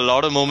 There were a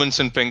lot of moments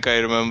in Pink I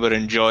remember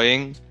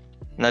enjoying.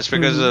 And that's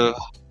because of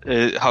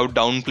how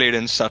downplayed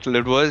and subtle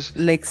it was.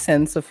 Like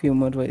sense of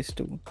humor wise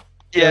too.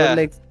 Yeah. There were,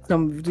 like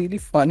some really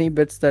funny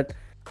bits that,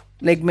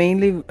 like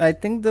mainly, I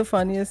think the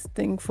funniest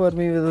thing for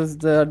me was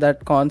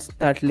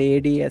that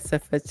lady,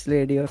 SFH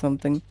lady or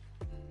something.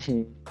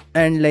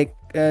 And like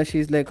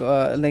she's like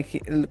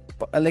Amitabh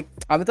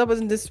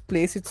Bachchan just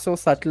plays it so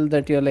subtle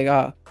that you're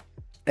like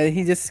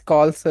he just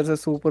calls her a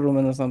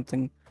superwoman or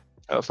something.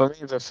 For me,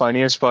 the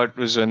funniest part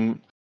was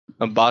when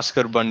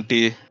Bhaskar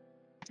Bunty.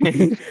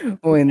 In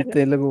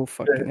Telugu,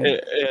 fucking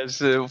Yes,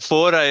 the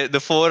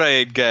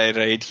four-eyed guy,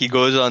 right? He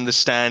goes on the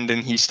stand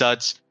and he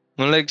starts,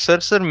 like, sir,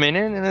 maine,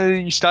 and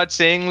he starts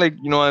saying, like,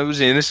 I was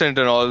innocent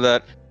and all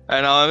that.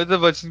 And Amitabh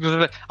Bachchan goes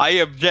like, I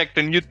object,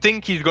 and you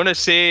think he's gonna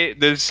say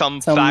there's some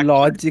fact.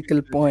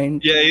 Logical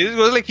point. Yeah, it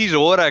was like he's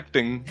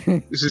overacting.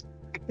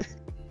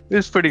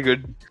 It's pretty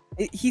good.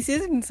 He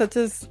says it in such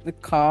a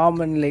calm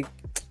and like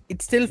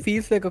it still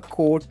feels like a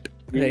quote,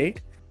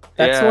 right?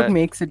 That's what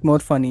makes it more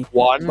funny.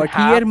 But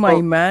here my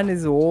man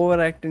is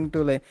overacting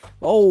to like,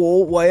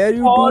 why are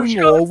you doing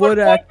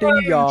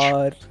overacting,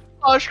 yaar?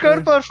 Oscar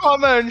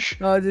performance.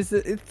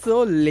 It's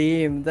so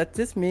lame. That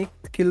just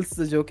kills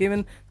the joke.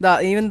 Even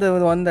the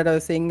one that I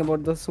was saying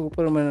about the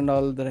Superman and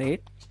all,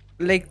 right?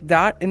 Like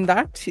that, in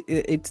that,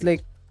 it's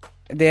like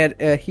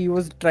he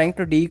was trying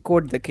to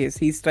decode the case.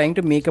 He's trying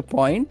to make a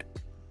point,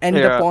 and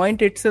the Yeah.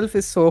 point itself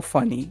is so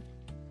funny.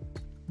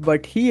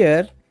 But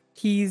here,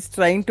 he's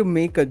trying to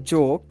make a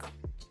joke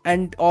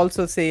and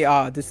also say,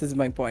 this is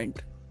my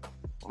point.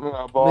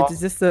 Which is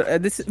just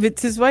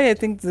which is why I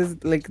think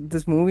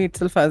this movie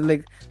itself has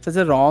like such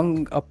a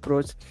wrong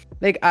approach.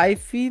 Like I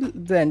feel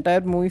the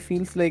entire movie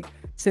feels like,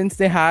 since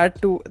they have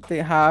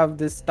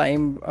this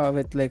time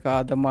with like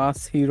the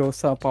mass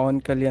heroes,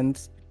 Pawan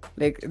Kalyan's,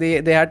 like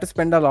they had to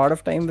spend a lot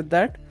of time with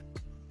that.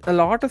 A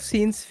lot of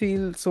scenes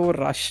feel so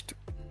rushed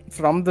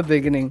from the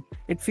beginning.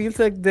 It feels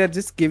like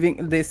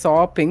they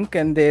saw Pink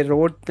and they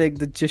wrote like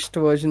the gist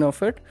version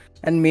of it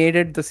and made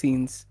it the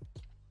scenes.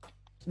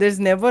 There's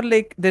never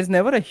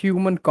a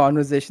human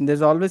conversation.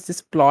 There's always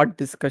this plot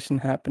discussion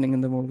happening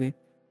in the movie,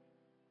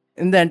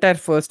 in the entire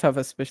first half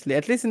especially.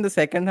 At least in the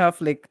second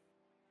half, like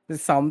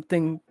there's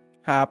something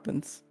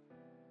happens.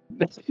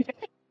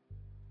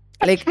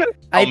 Like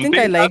I think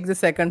I like the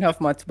second half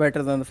much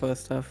better than the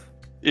first half.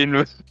 in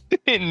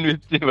Vakil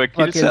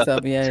Vakil Saab.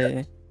 Saab,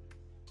 yeah.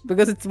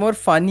 Because it's more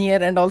funnier,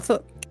 and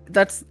also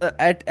that's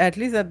at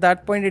least at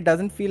that point it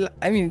doesn't feel,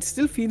 I mean, it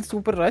still feels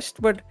super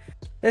rushed, but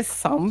there's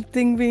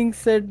something being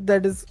said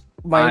that is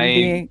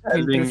mildly I'm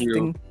telling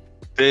interesting. you,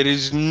 there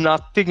is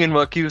nothing in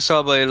Vakil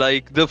Saab I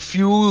like. The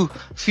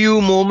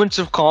few moments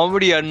of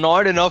comedy are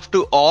not enough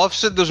to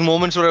offset those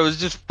moments where I was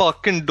just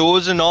fucking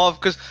dozing off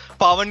because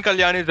Pawan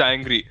Kalyan is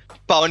angry.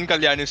 Pawan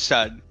Kalyan is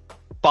sad.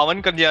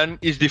 Pawan Kalyan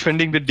is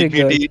defending the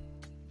dignity.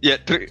 Yeah,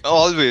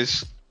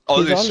 always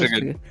He's triggered.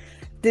 triggered.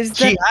 There's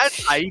He that had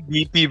high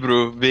BP,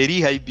 bro.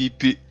 Very high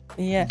BP.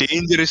 yeah.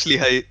 Dangerously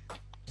high.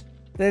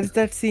 There's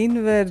that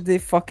scene where he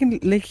fucking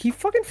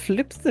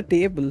flips the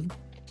table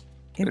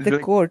in the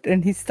Like, court,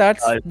 and he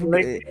starts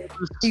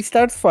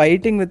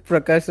fighting with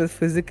Prakash Raj,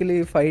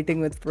 physically fighting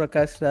with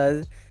Prakash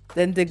Raj.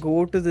 Then they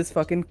go to this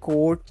fucking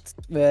court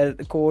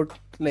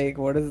like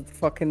what is it,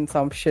 fucking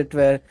some shit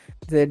where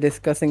they're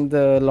discussing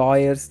the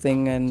lawyers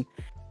thing, and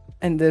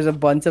there's a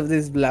bunch of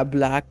these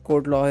black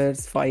coat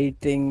lawyers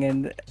fighting,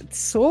 and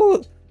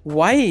so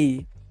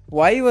why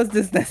was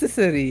this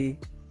necessary?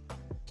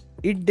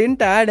 It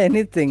didn't add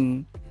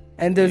anything.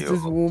 And there's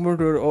this moment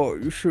where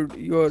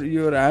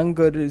your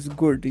anger is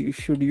good, you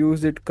should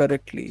use it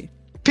correctly.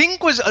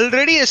 Pink was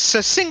already as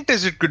succinct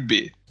as it could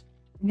be.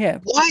 Yeah.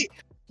 Why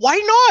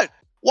not?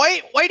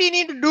 Why do you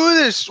need to do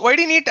this? Why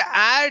do you need to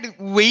add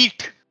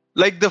weight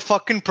like the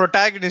fucking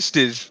protagonist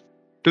is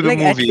to the like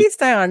movie? At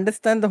least I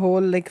understand the whole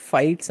like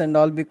fights and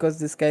all, because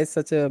this guy is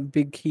such a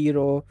big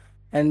hero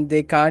and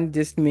they can't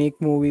just make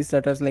movies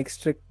that are like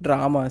strict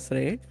dramas,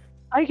 right?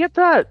 I get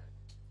that.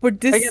 But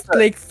this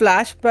like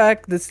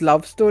flashback, this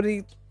love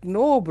story,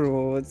 no,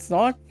 bro, it's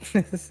not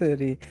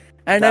necessary.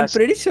 And I'm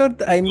pretty sure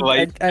I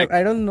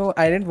don't know,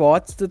 I didn't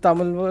watch the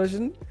Tamil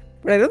version,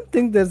 but I don't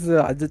think there's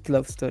a Ajit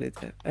love story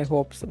there. I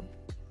hope so.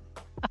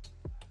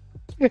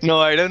 No,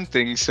 I don't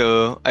think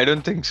so.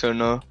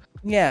 No.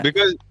 Yeah.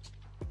 Because,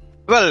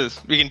 well,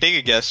 we can take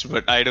a guess,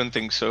 but I don't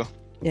think so.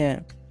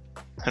 Yeah.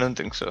 I don't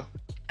think so.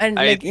 And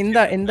like in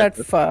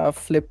that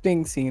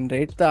flipping scene,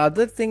 right? The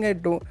other thing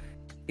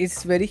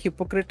it's very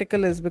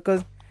hypocritical is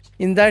because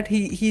in that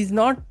he's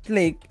not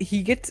like,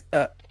 he gets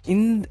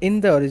in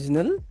the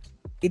original,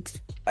 it's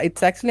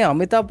actually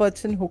Amitabh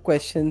Bachchan who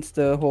questions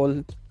the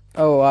whole,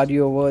 are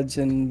you a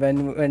virgin,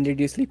 when did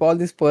you sleep, all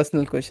these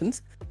personal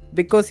questions,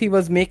 because he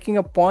was making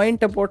a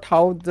point about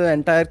how the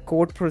entire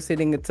court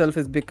proceeding itself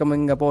is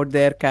becoming about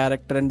their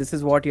character, and this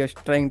is what you're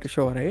trying to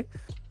show, right?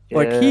 Yeah.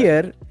 But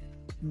here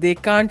they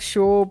can't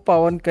show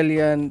Pawan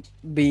Kalyan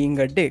being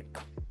a dick,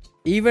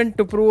 even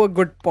to prove a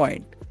good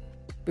point.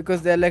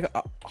 Because they're like,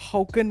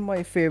 how can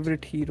my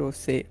favorite hero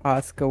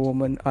ask a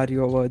woman, are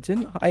you a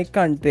virgin? I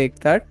can't take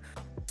that.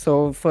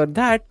 So for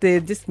that, they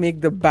just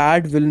make the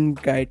bad villain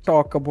guy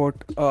talk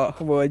about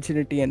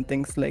virginity and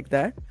things like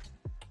that.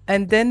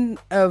 And then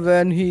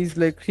when he's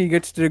like, he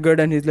gets triggered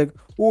and he's like,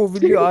 oh,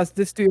 will you ask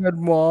this to your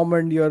mom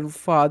and your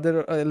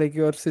father, like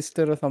your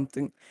sister or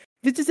something?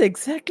 Which is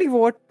exactly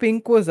what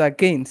Pink was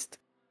against.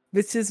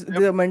 Which is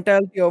the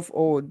mentality of,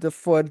 for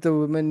the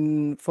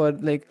women, for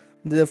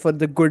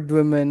the good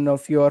women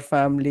of your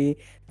family.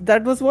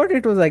 That was what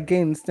it was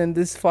against, and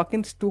this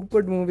fucking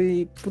stupid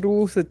movie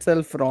proves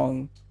itself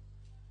wrong.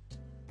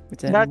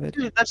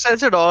 That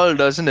says it all,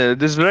 doesn't it?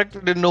 This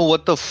director didn't know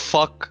what the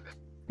fuck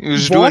he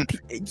was doing.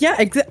 Yeah,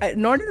 exactly.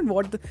 Not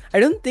even I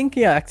don't think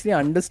he actually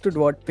understood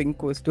what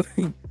Pink was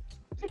doing.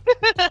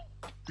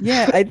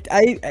 Yeah,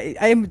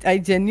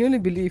 I genuinely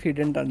believe he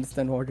didn't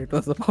understand what it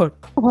was about.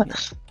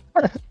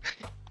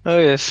 Oh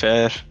yeah,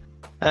 fair.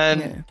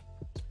 And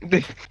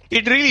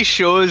it really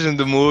shows in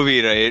the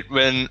movie, right?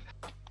 When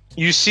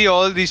you see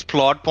all these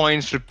plot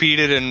points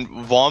repeated and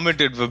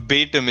vomited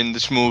verbatim in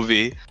this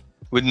movie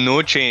with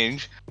no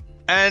change,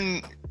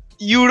 and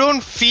you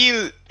don't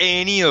feel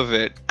any of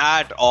it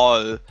at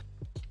all.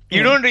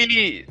 You don't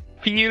really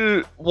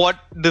feel what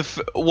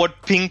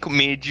Pink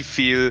made you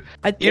feel.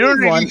 You don't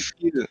really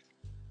feel.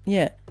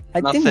 Yeah,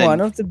 I think one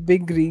of the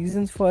big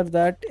reasons for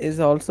that is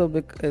also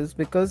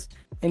because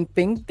in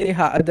Pink, they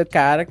had the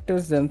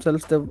characters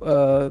themselves,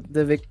 the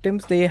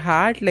victims. The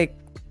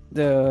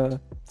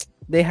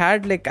they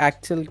had like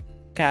actual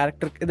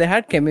character. They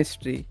had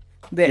chemistry.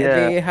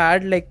 They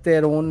had like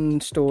their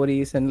own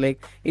stories, and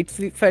like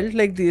felt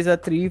like these are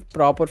three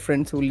proper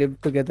friends who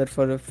lived together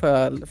for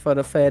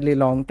a fairly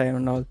long time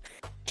and all.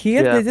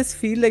 Here they just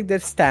feel like they're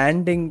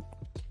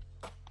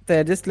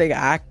just like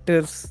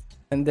actors,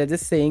 and they're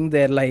just saying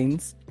their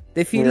lines.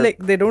 They feel like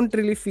they don't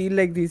really feel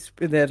like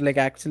they're like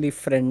actually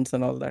friends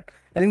and all that.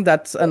 I think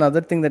that's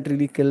another thing that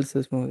really kills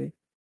this movie.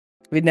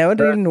 We never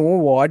really know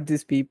what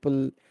these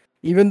people,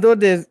 even though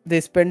they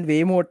spend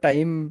way more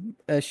time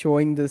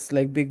showing this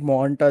like big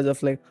montage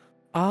of like,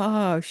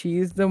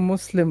 she's the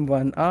Muslim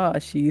one,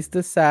 she's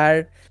the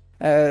sad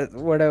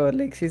whatever,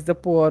 like she's the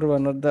poor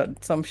one, or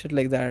some shit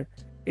like that.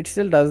 It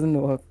still doesn't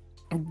work.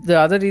 The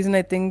other reason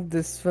I think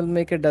this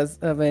filmmaker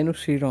Venu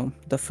Sriram,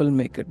 the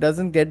filmmaker,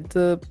 doesn't get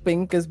the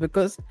Pink is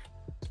because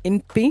in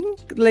Pink,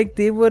 like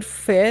they were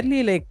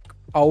fairly like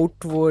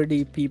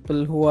outwardy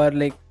people who are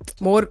like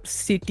more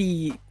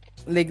city,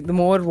 like the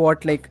more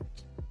what like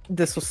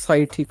the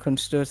society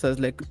considers as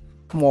like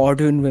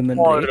modern women,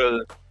 Moral,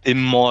 right?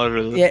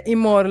 immoral. Yeah,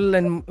 immoral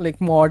and like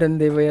modern.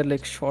 They wear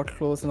like short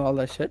clothes and all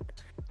that shit.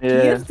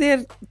 Here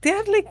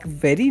they're like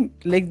very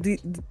like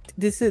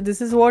this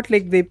is what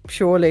like they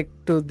show like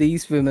to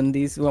these women,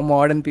 these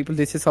modern people.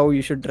 This is how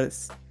you should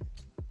dress.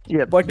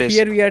 Yeah, But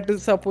here we are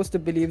supposed to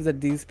believe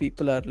that these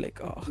people are like,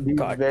 oh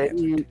god,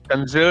 very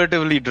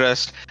conservatively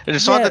dressed.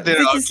 It's not that they're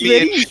which ugly.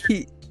 is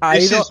very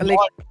This is like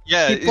not,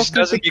 it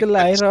doesn't make hypocritical,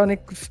 sense.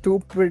 ironic,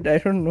 stupid. I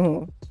don't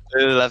know.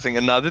 Laughing.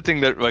 Another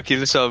thing that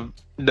Vakil Saab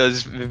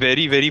does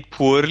very, very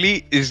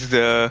poorly is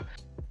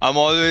I'm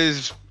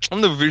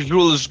the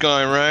visuals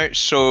guy, right?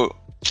 So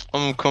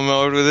I'm gonna come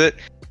out with it.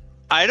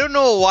 I don't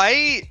know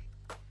why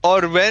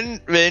or when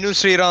Venu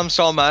Sriram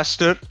saw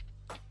Master,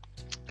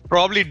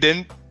 probably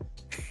didn't.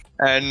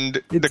 And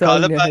the It's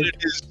all in color your head.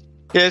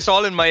 palette it's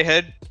all in my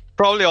head.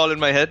 Probably all in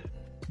my head.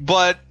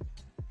 But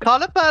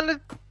color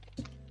palette,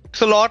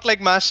 it's a lot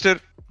like Master.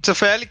 It's a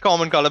fairly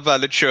common color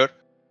palette, sure.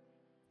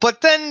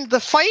 But then the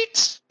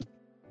fights,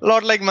 a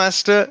lot like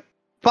Master.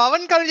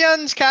 Pavan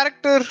Kalyan's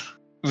character,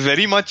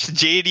 very much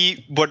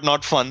JD, but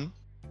not fun.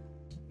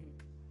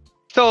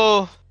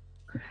 So,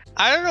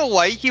 I don't know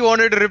why he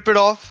wanted to rip it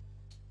off.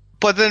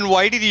 But then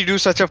why did he do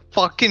such a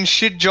fucking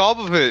shit job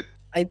of it?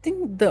 I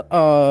think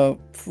the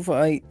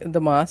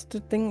Master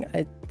thing,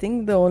 I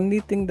think the only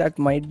thing that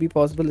might be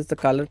possible is the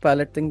color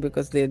palette thing,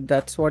 because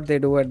that's what they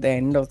do at the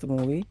end of the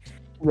movie.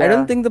 I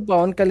don't think the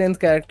Pawan Kalyan's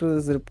character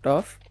is ripped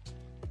off.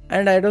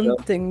 And I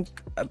don't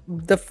think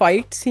the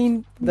fight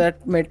scene,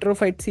 that metro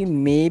fight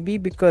scene, maybe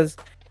because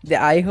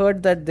I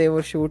heard that they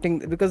were shooting,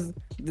 because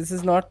this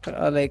is not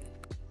like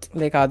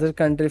other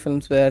country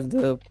films where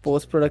the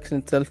post production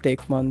itself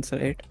takes months,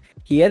 right?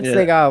 Here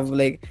it's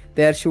like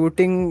they are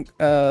shooting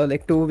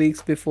like 2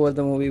 weeks before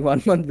the movie,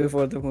 1 month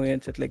before the movie,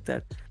 and shit like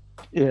that.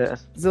 Yeah.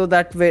 So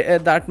that way,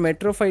 that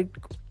metro fight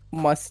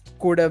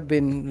could have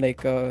been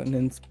like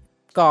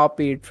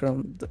copied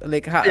from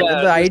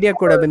the idea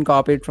could have been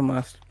copied from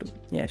us too.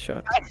 Yeah,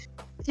 sure.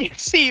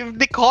 See, if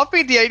they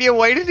copied the idea,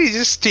 why did he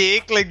just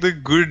take like the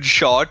good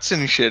shots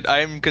and shit?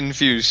 I'm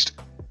confused.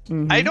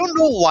 Mm-hmm. I don't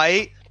know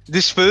why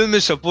this film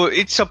is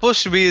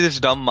supposed to be this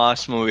dumb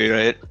mass movie,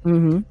 right?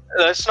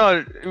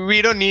 Mm-hmm.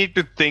 We don't need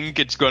to think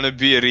it's gonna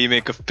be a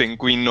remake of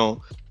Pink. We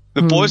know.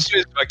 The poster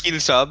is Vakil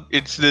Saab.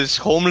 It's this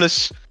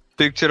homeless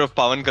picture of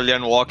Pavan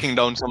Kalyan walking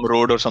down some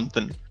road or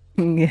something.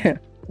 Yeah.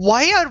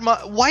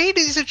 Why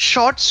is it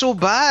shot so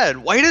bad?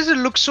 Why does it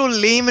look so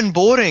lame and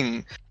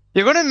boring?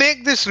 You're gonna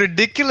make this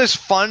ridiculous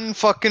fun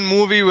fucking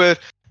movie where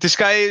this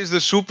guy is the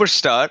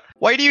superstar.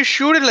 Why do you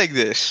shoot it like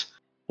this?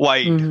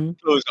 Wide,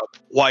 close up,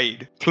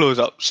 wide, close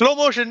up, slow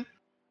motion,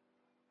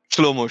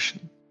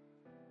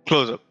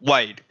 close up,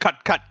 wide,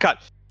 cut,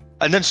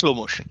 and then slow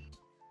motion.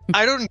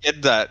 I don't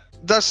get that.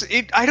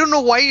 I don't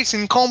know why it's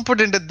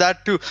incompetent at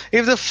that too.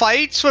 If the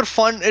fights were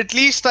fun, at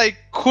least I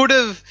could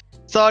have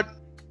thought,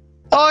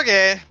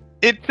 okay,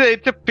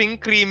 it's a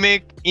Pink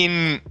remake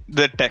in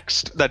the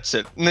text. That's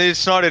it.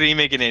 It's not a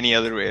remake in any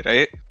other way,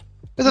 right?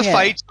 The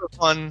fights are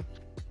fun,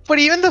 but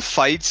even the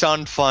fights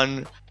aren't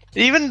fun.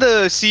 Even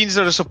the scenes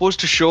that are supposed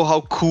to show how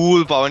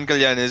cool Pavan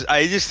Kalyan is,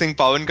 I just think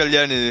Pavan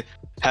Kalyan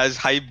has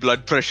high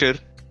blood pressure,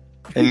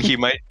 and he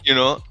might,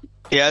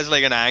 he has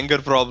like an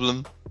anger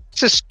problem.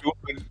 It's just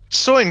stupid.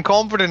 So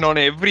incompetent on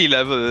every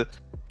level.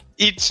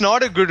 It's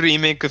not a good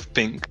remake of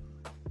Pink.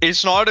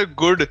 It's not a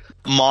good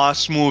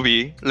mass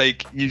movie,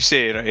 like you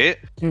say, right?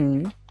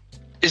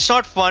 It's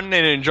not fun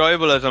and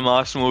enjoyable as a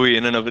mass movie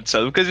in and of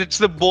itself, because it's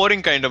the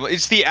boring kind of.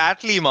 It's the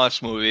Atlee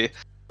mass movie,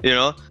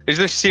 It's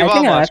the Shiva I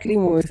think mass. Atlee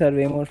movies are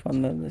way more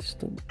fun than this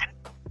too.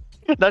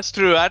 That's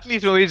true.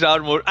 Atlee's movies are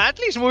more.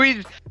 Atlee's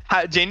movies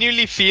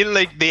genuinely feel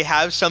like they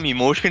have some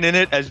emotion in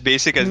it, as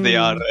basic as they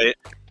are, right?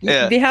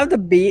 Yeah. They have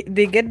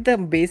they get the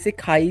basic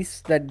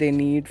highs that they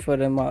need for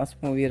a mass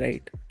movie,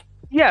 right?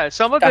 Yeah,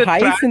 some of The the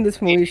highs in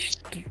this movie,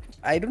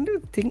 I don't even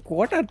think,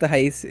 what are the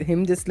highs?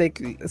 Him just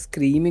like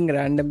screaming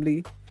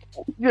randomly.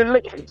 You're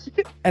like,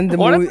 And the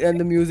one of and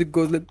the music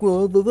goes like.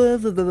 one of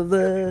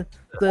the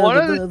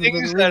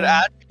things that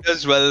Ash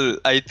does well,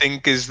 I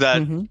think, is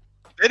that Mhm.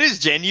 there is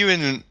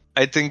genuine,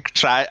 I think,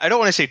 I don't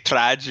want to say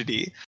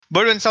tragedy,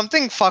 but when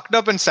something fucked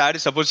up and sad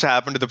is supposed to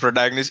happen to the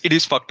protagonist, it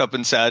is fucked up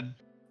and sad.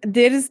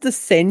 There is the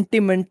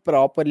sentiment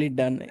properly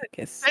done, I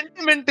guess.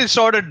 Sentiment is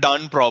sort of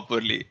done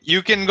properly.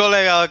 You can go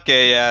like,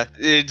 okay, yeah,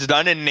 it's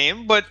done in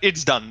name, but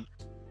it's done.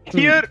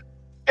 Here,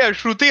 yeah,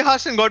 Shruti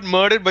Hassan got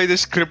murdered by the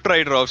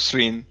scriptwriter off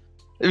screen.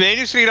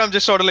 Venu Sriram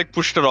just sort of like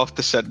pushed her off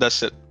the set.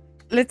 That's it.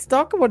 Let's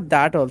talk about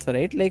that also,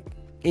 right? Like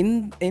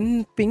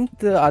in Pink,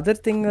 the other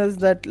thing is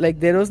that like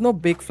there was no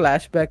big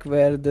flashback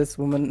where this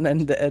woman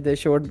and they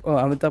showed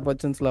Amitabh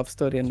Bachchan's love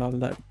story and all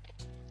that.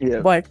 Yeah.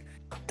 But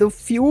the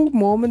few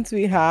moments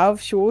we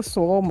have show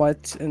so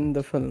much in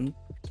the film,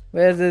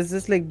 where there's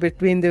just like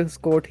between those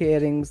court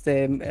hearings,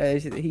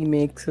 he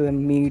makes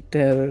them meet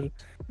her.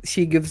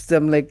 She gives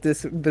them like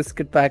this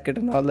biscuit packet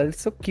and all that.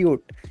 It's so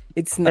cute.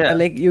 It's not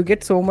like you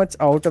get so much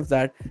out of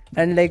that.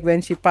 And like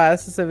when she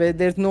passes away,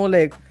 there's no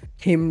like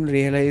him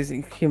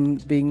realizing him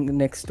being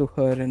next to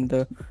her and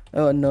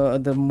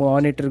the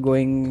monitor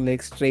going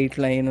like straight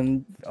line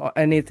and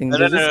anything.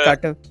 They just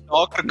cut a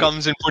doctor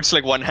comes and puts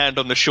like one hand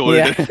on the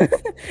shoulder.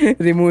 yeah.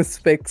 Removes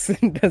specs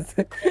and does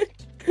it.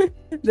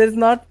 There's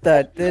not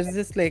that. There's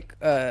just like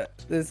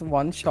there's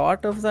one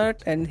shot of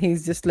that and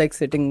he's just like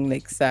sitting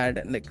like sad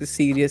and like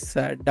serious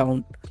sad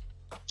down.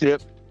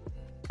 Yep.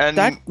 And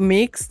that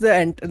makes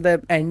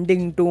the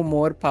ending too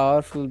more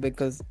powerful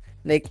because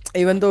like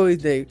even though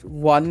they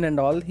won and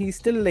all, he's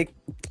still like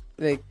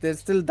there's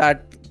still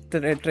that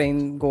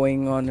train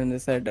going on in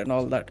his head and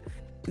all that.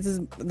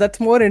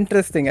 That's more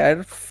interesting.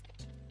 And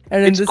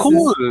it's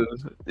cool.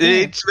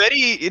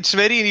 It's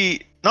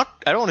very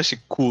not. I don't want to say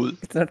cool.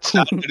 It's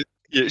not cool.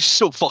 Yeah, it's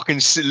so fucking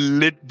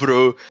lit,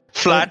 bro.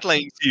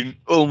 Flatline scene.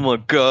 Oh my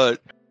god.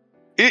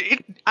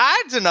 It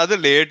adds another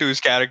layer to his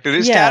character.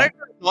 His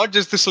character is not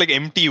just this like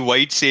empty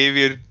white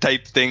savior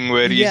type thing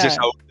where he's just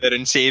out there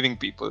and saving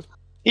people.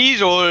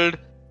 He's old.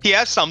 He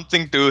has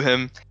something to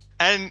him.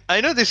 And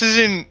I know this is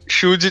in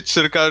Shujit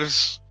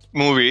Sirkar's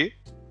movie.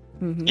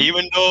 Mm-hmm.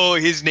 Even though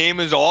his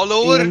name is all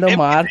over. Even though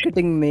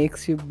marketing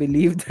makes you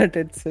believe that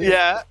it's...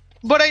 Yeah.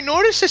 But I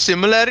noticed a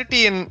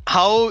similarity in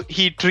how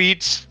he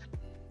treats...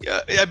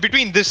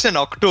 between this and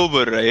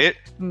October, right?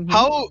 Mm-hmm.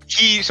 How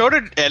he sort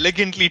of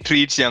elegantly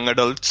treats young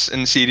adults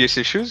in serious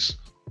issues.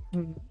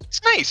 Mm-hmm.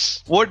 It's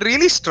nice. What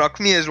really struck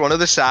me as one of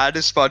the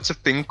saddest parts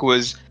of Pink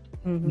was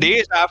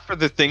days after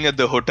the thing at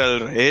the hotel,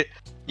 right?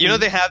 You know,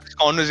 they have this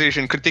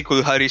conversation. Kritik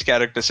Kulhari's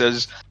character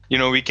says, you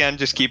know, we can't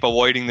just keep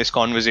avoiding this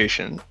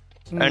conversation.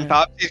 And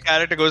Taapsi's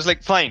character goes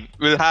like, fine,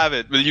 we'll have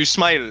it. Will you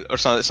smile? Or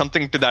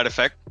something to that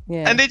effect.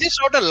 Yeah. And they just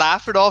sort of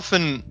laugh it off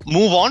and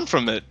move on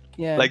from it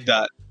like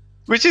that.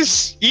 Which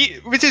is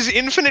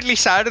infinitely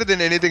sadder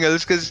than anything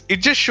else because it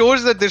just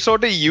shows that they're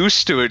sort of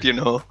used to it, you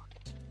know.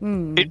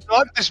 It's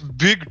not this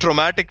big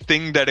traumatic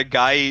thing that a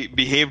guy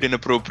behaved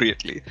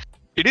inappropriately.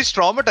 It is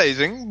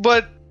traumatizing,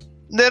 but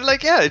they're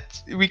like, yeah,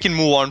 we can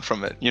move on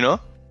from it, you know.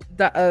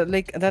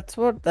 That's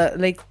what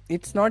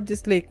it's not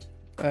just like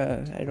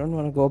I don't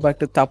want to go back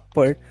to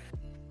Thappad,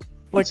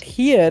 but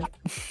here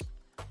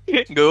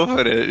go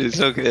for it.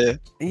 It's okay.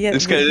 Yeah,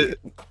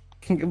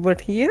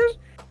 but here.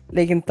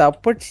 Like in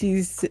Thappad,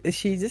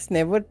 she just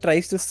never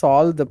tries to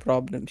solve the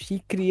problem.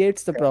 She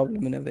creates the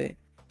problem in a way.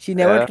 She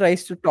never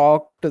tries to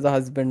talk to the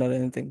husband or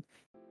anything.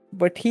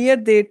 But here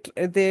they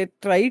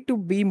try to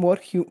be more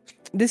human.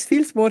 This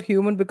feels more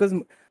human because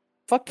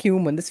fuck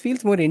human. This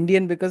feels more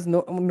Indian because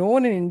no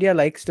one in India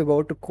likes to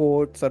go to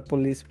courts or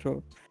police.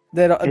 Bro,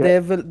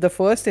 the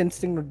first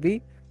instinct would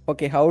be,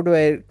 okay, how do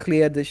I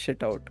clear this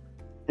shit out?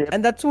 Yeah.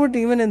 And that's what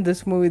even in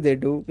this movie they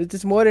do, which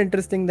is more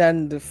interesting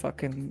than the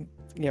fucking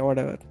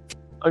whatever.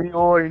 I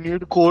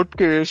need court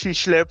case. He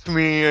slapped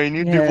me. I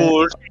need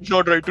divorce. He's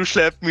not right to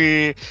slap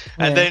me.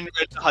 And then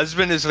when the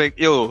husband is like,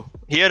 yo,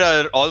 here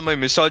are all my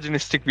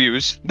misogynistic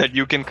views that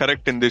you can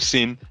correct in this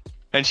scene.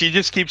 And she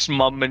just keeps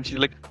mum and she's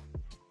like,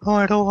 oh,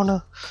 I don't want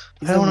to.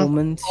 The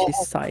woman,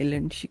 she's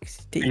silent.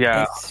 She's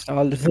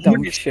all this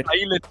dumb shit.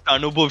 Silent,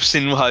 Anubhav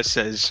Sinha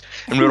says.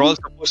 And we're all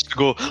supposed to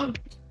go,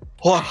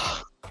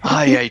 oh,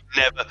 I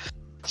never.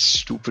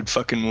 Stupid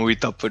fucking movie,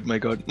 Thappad, my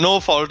god. No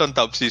fault on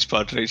Taapsi's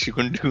part, right? She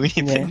couldn't do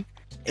anything. Yeah.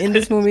 In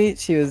this movie,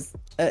 she was.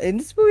 In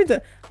this movie,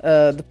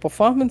 the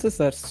performances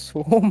are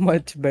so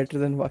much better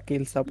than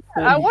Vakil Sahab.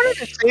 I wanted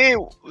to say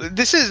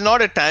this is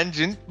not a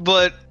tangent,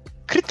 but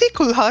Kritik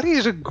Kulhari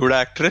is a good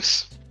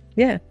actress.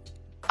 Yeah,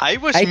 I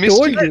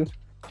told you.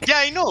 Yeah,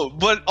 I know,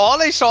 but all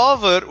I saw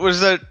of her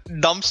was that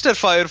dumpster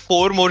fire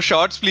 4 more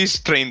shots, please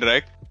train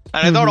wreck,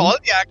 and I thought all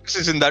the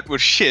actresses in that were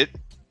shit.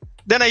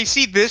 Then I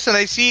see this and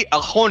I see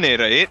Ahone,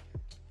 right?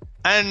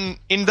 And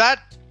in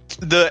that,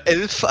 the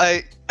elf,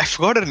 I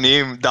forgot her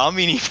name,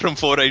 Damini from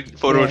Four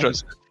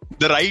Oceans.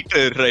 The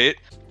writer, right?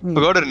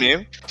 Forgot her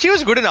name. She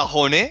was good in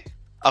Ahone.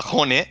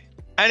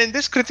 And in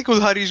this, Kritik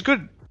Kulhari is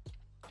good.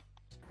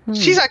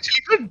 She's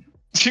actually good.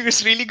 She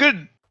was really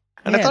good.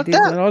 And I thought, these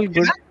are all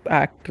good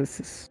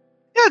actresses.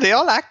 Yeah, they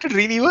all acted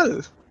really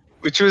well.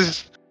 which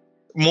was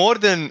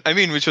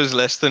which was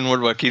less than what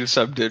Vakil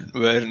Sab did,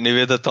 where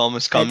Niveda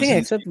Thomas I comes think in.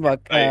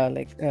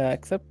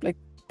 except like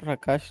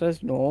Prakash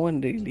Raj, no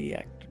one really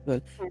acted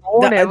well. No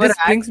one ever This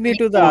brings acted me in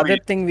to the movie. other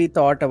thing we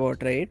thought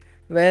about, right?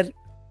 Where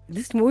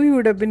this movie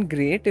would have been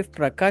great if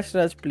Prakash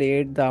Raj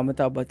played the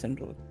Amitabh Bachchan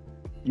role.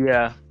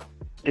 Yeah.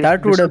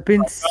 That would have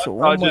been so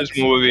Raj's much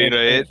movie,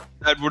 better. right?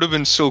 That would have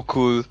been so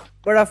cool.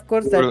 But of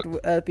course,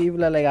 that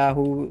people are like,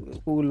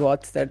 who will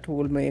watch that? Who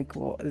will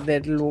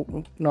that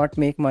will not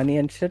make money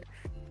and shit.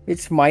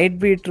 Which might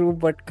be true,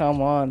 but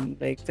come on,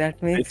 like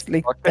that makes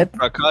like that.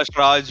 Prakash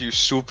Raj, you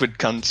stupid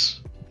cunts.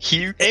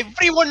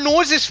 Everyone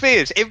knows his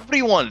face.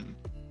 Everyone,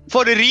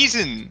 for a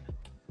reason.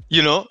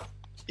 You know,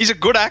 he's a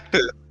good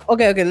actor.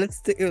 Okay.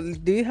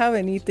 Do you have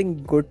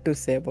anything good to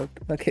say about?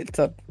 Okay,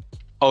 so.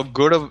 Oh,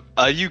 good.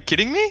 Are you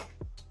kidding me?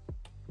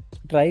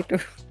 Try to.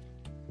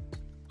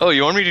 Oh,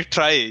 you want me to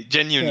try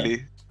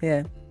genuinely?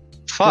 Yeah.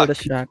 Fuck. Give it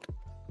a shot.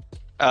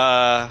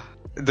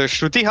 The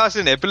Shruti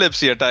Hassan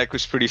epilepsy attack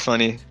was pretty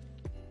funny.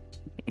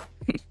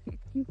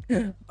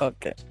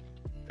 Okay.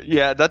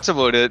 Yeah, that's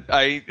about it.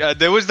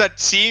 There was that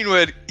scene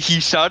where he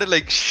started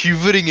like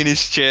shivering in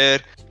his chair,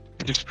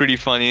 which is pretty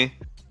funny.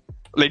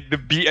 Like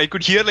I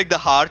could hear like the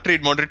heart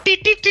rate monitor,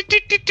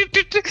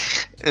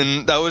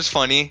 and that was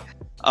funny.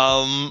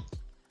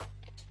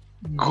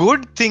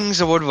 Good things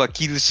about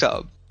Vakil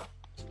Saab.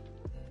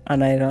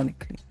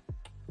 Unironically.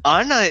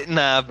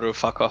 Nah, bro,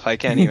 fuck off. I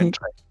can't even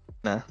try.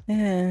 Nah.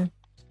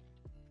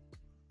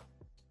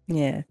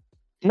 Yeah.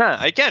 Nah,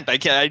 I can't. I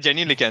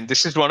genuinely can't.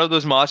 This is one of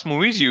those mass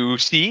movies you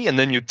see and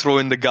then you throw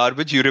in the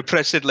garbage. You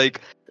repress it like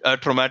a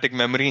traumatic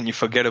memory and you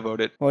forget about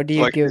it. What do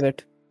you give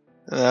it?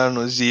 I don't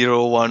know,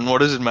 0, 1. What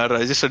does it matter?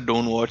 I just said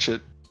don't watch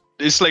it.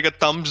 It's like a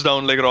thumbs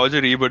down, like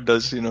Roger Ebert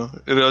does. You know,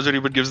 Roger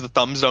Ebert gives the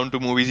thumbs down to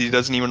movies he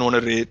doesn't even want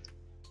to rate.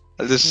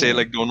 I'll just say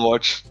like, don't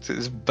watch. This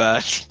is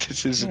bad.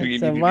 This is really.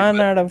 It's a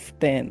 1 out of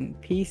 10.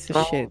 Piece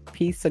of shit.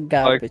 Piece of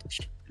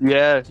garbage.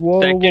 Yeah.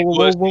 Whoa,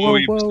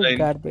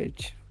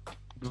 garbage.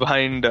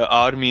 Behind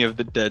Army of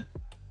the Dead.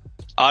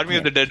 Army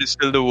of the Dead is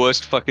still the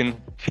worst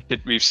fucking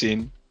shit we've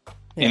seen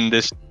in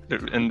this,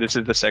 and this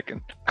is the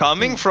second.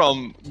 Coming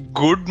from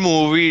good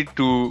movie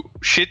to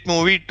shit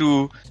movie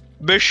to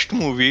best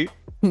movie.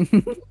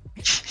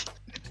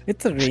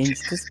 It's a range.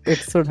 This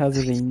episode has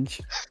a range.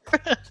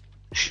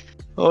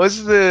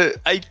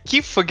 I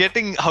keep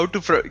forgetting how to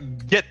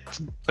get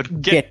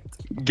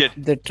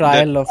the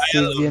trial of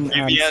Vivian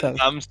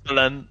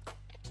Amstel.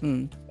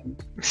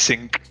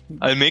 Sync.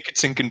 I'll make it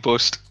sync in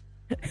post.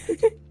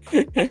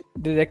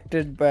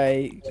 Directed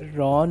by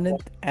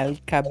Ronit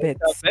Elkabetz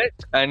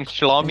and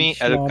Shlomi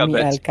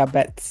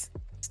Elkabetz.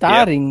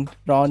 Starring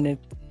Ronit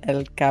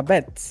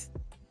Elkabetz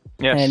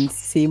and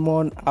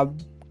Simon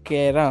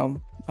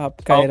Abkairam.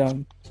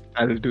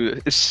 I'll do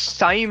this.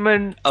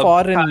 Simon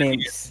Foreign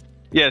names.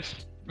 Yes,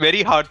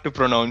 very hard to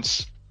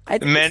pronounce.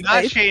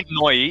 Menashe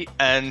Noi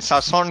and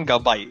Sason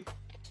Gabai.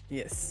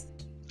 Yes.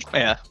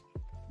 Yeah.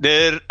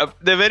 They're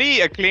very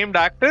acclaimed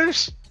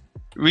actors.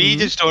 We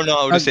just don't know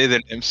how to say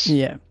their names.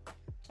 Yeah.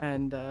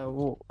 And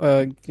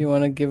you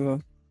want to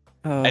give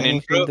an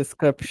intro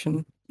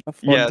description of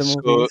what the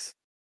movie is?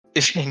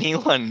 If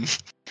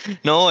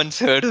no one's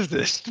heard of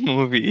this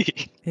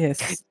movie.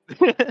 Yes.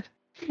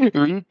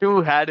 We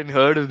too hadn't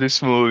heard of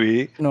this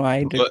movie. No,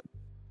 I did.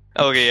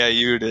 Okay, yeah,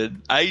 you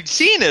did. I'd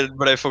seen it,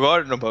 but I'd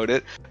forgotten about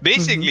it.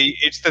 Basically,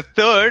 it's the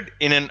third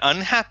in an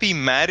unhappy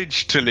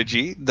marriage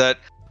trilogy that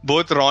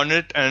both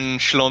Ronit and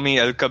Shlomi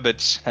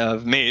Elkabetz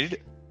have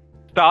made,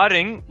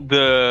 starring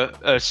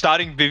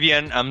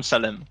Vivian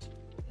Amsalem.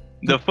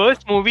 The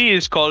first movie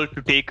is called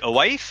To Take a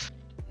Wife.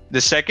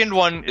 The second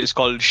one is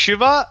called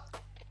Shiva.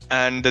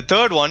 And the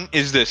third one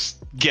is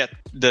Get,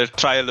 the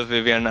Trial of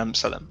Vivian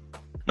Amsalem.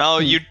 Now,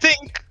 you'd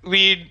think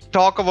we'd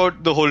talk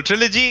about the whole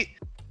trilogy,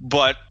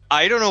 but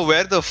I don't know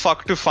where the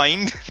fuck to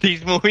find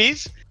these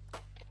movies.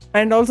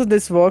 And also,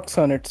 this works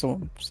on its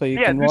own. So you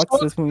can watch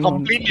this movie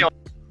completely on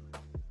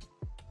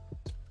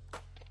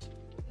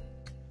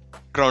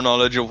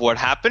chronology of what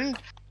happened,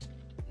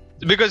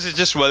 because it's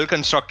just well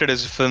constructed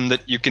as a film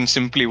that you can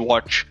simply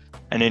watch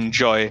and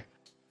enjoy,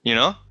 you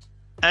know?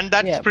 And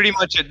that's pretty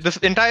much it. The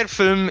entire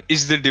film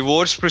is the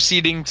divorce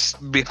proceedings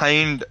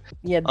behind.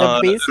 Yeah, the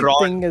basic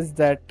thing is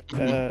that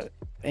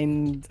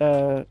in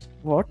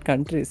what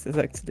country is this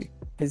actually?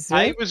 Israel?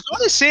 I was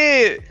going to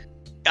say,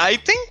 I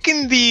think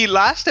in the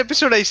last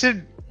episode I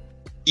said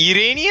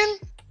Iranian,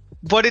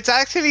 but it's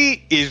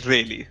actually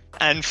Israeli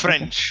and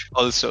French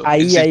also.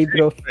 Aye,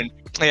 bro. French.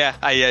 Yeah,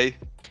 aye.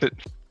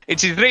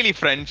 It's Israeli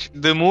French.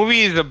 The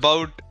movie is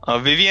about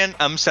Vivian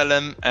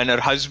Amsalem and her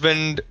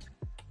husband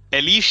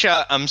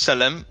Elisha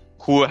Amsalem,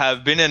 who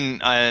have been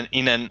in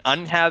an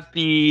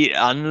unhappy,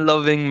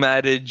 unloving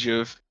marriage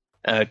of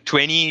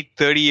 20,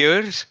 30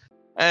 years.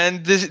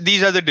 And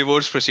these are the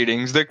divorce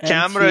proceedings. The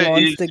camera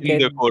is to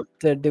get in the court.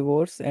 The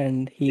divorce,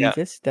 and he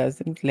just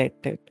doesn't let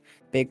it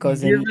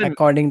because,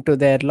 according to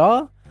their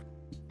law,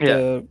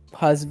 the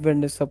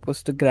husband is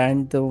supposed to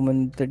grant the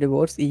woman the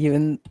divorce,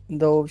 even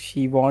though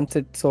she wants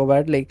it so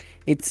bad. Like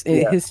it's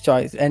his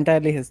choice,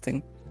 entirely his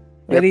thing.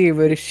 Very,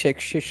 very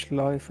sexish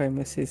law, if I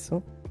may say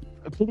so.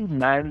 A pretty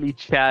manly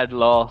Chad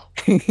law.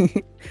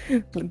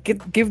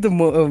 Give the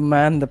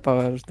man the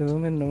power. The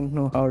women don't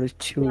know how to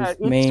choose Yeah,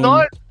 main.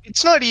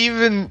 it's not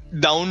even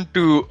down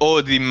to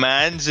the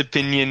man's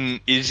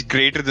opinion is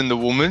greater than the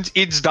woman's.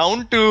 It's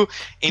down to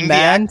in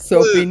Man's the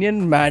actual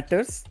opinion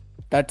matters.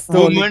 That's the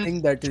only woman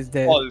thing that is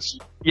there. false.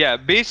 Yeah,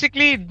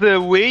 basically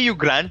the way you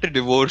grant a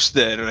divorce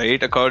there,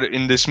 right? According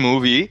in this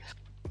movie,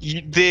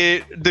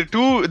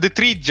 the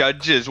three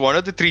judges, one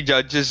of the three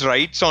judges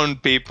writes on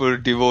paper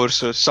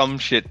divorce or some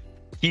shit.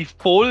 He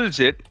folds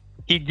it,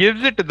 he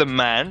gives it to the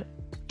man.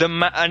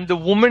 And the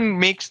woman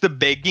makes the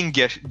begging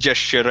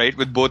gesture, right,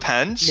 with both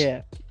hands.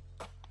 Yeah.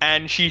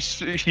 And she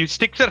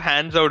sticks her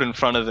hands out in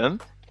front of him,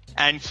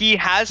 and he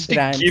has to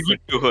Grants give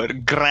it to her.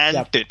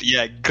 Grant it.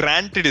 Yeah,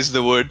 grant it is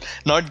the word,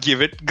 not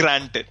give it.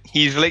 Grant it.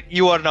 He's like,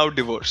 you are now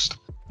divorced,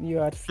 You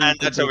are free and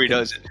to that's do how he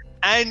things. does it.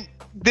 And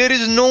there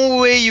is no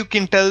way you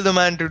can tell the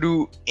man to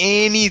do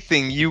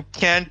anything. You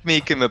can't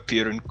make him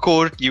appear in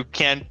court. You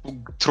can't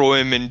throw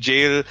him in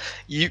jail.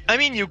 You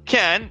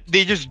can.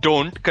 They just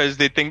don't because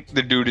they think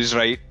the dude is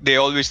right. They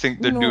always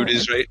think the No, dude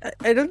is right.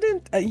 I don't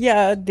think.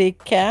 Yeah, they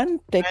can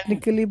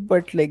technically,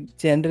 but like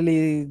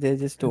generally, they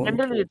just don't.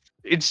 Generally,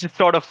 it's just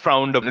sort of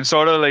frowned upon. It's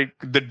sort of like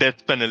the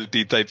death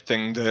penalty type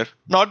thing there.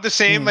 Not the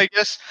same, I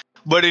guess,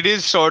 but it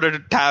is sort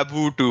of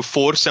taboo to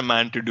force a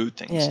man to do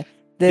things. Yeah,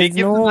 They there's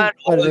give the no man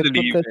all the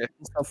leeway.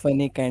 repercussions of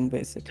any kind,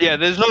 basically. Yeah,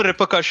 there's no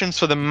repercussions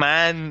for the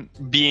man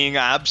being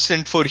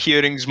absent for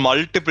hearings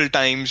multiple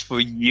times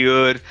for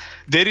years.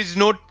 There is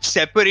no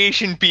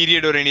separation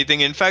period or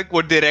anything. In fact,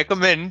 what they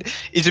recommend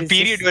is a It's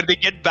period just- where they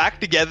get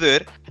back together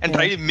and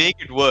try to make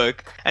it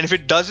work. And if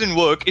it doesn't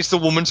work, it's the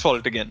woman's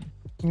fault again.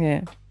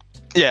 Yeah.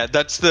 Yeah,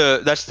 that's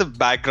the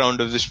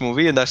background of this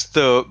movie, and that's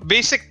the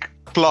basic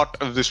plot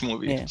of this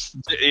movie.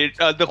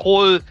 Yeah. The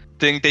whole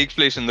thing takes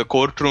place in the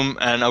courtroom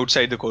and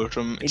outside the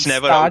courtroom. It's It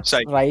never starts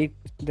outside. right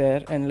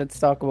there, and let's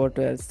talk about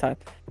where it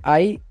starts.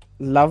 I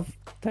love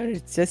that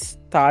it just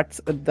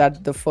starts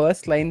that the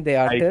first line they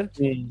utter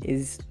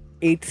is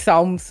it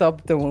sums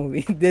up the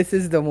movie. This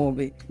is the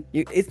movie.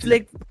 It's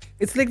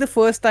like the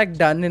first act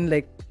done in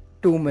like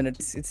 2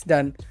 minutes. It's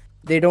done.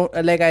 They don't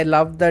like. I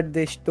love that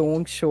they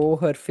don't show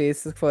her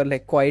face for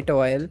like quite a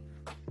while,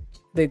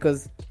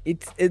 because it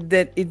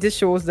just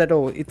shows that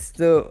it's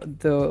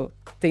the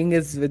thing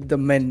is with the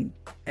men,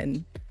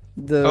 and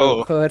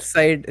her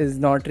side is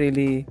not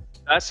really.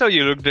 That's how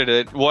you looked at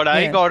it. What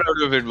I got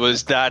out of it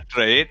was that,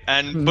 right?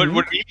 And but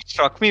what really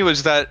struck me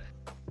was that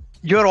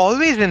you're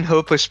always in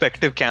her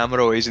perspective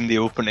camera-wise in the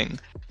opening.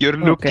 You're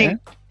looking.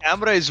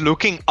 Camera is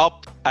looking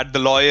up at the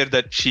lawyer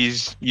that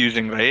she's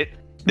using, right?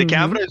 The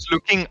camera is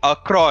looking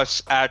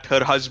across at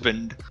her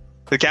husband.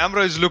 The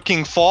camera is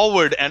looking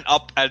forward and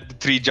up at the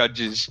three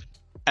judges.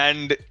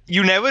 And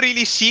you never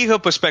really see her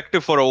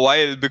perspective for a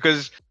while,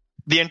 because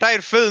the entire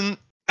film,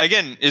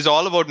 again, is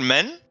all about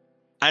men.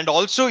 And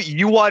also,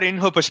 you are in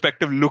her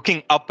perspective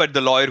looking up at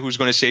the lawyer who's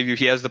going to save you.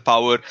 He has the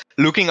power.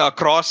 Looking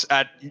across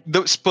at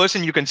this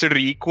person you consider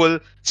equal,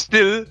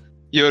 still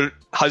your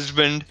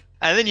husband.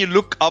 And then you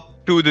look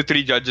up to the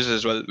three judges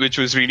as well, which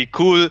was really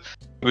cool.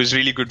 It was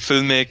really good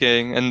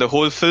filmmaking. And the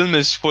whole film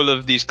is full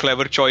of these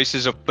clever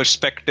choices of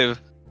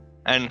perspective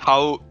and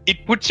how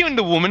it puts you in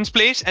the woman's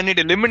place, and it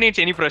eliminates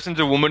any presence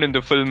of woman in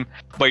the film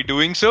by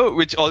doing so,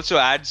 which also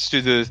adds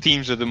to the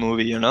themes of the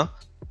movie, you know?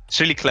 It's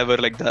really clever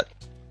like that.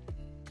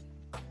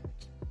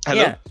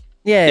 Hello?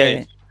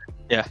 Yeah.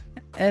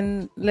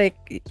 And like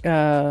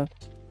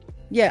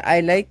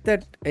I like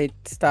that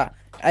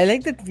I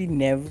like that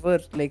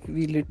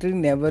we literally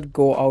never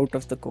go out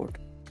of the court.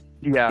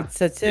 Yeah, it's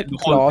such a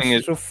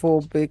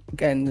claustrophobic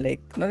and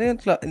like not even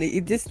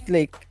it just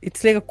like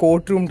it's like a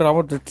courtroom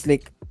drama that's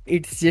like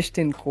it's just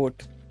in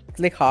court. It's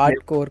like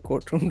hardcore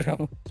courtroom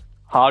drama.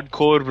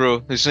 Hardcore,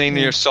 bro. It's not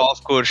your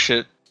softcore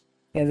shit.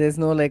 Yeah, there's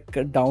no like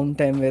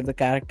downtime where the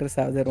characters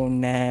have their own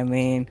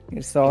name.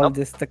 It's all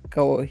just the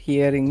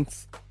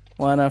hearings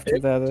one after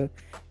the other,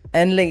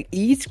 and like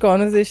each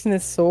conversation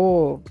is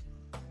so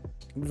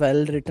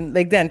well written.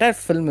 Like the entire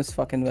film is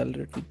fucking well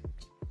written.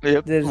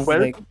 Yep.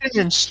 Written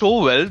and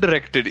so well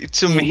directed.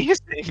 It's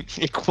amazing.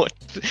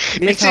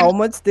 Like how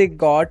much they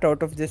got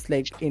out of just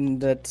like in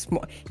that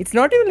small. It's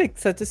not even like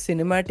such a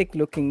cinematic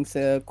looking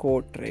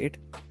court, right?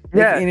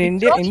 Like in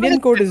India,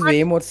 Indian court is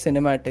way more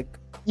cinematic.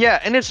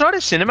 Yeah, and it's not a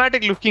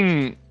cinematic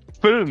looking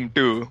film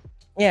too.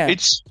 Yeah,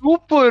 it's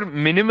super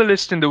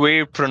minimalist in the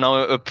way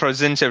it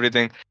presents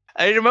everything.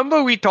 I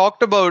remember we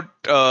talked about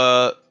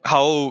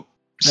how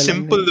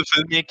simple the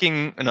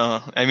filmmaking.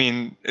 No, I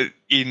mean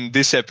in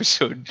this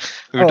episode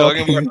we were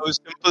talking about how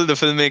simple the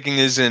filmmaking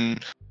is in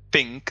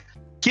Pink.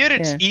 Here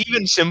it's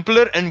even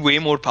simpler and way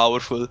more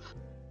powerful.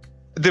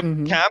 The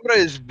camera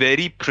is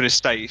very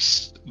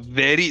precise.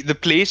 The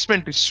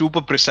placement is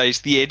super precise.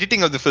 The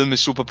editing of the film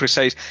is super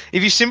precise.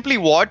 If you simply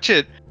watch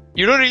it,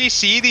 you don't really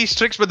see these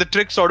tricks, but the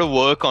tricks sort of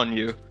work on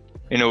you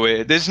in a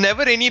way. There's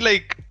never any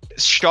like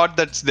shot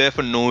that's there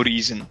for no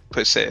reason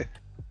per se.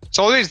 It's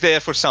always there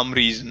for some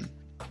reason,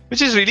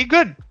 which is really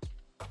good.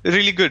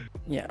 Really good.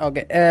 Yeah,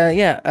 okay.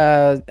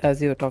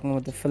 As you were talking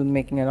about the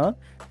filmmaking and all,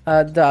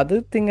 the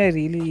other thing I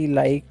really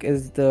like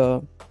is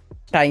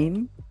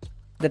time,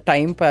 the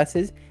time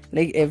passes.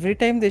 Like every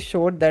time they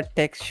showed that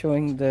text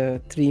showing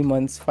the 3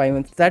 months, 5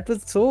 months, that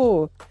was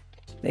so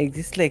like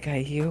just like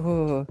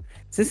ayo,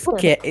 just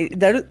scary.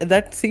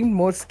 That seemed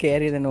more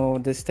scary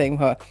than this time.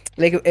 Huh?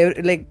 Like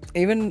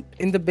even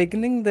in the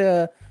beginning,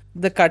 the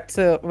cuts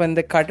when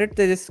they cut it,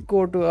 they just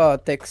go to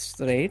text,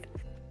 right?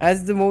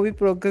 As the movie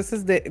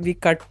progresses, we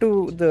cut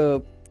to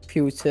the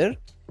future,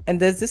 and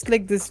there's just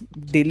like this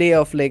delay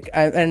of like,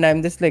 and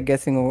I'm just like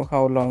guessing, oh,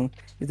 how long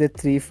is it?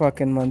 3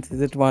 fucking months?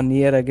 Is it 1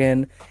 year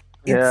again?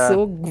 It's Yeah.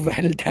 so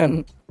well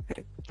done.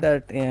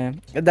 That yeah,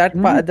 that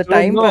You the don't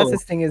time know.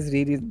 passes thing is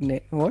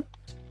really what?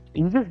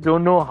 You just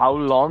don't know how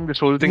long this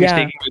whole thing is Yeah,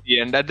 taking to the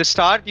end. At the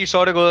start, you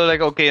sort of go like,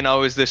 okay,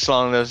 now is this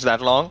long, is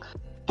that long?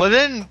 But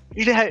then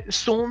it had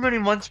so many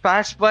months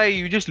pass by,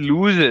 you just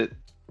lose it.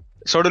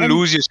 Sort of and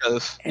lose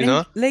yourself, you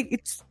know? like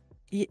it's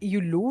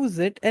you lose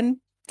it, and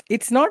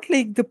it's not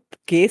like the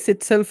case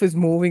itself is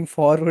moving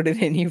forward in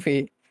any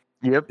way.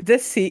 Yep.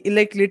 Just see,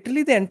 like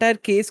literally, the entire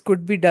case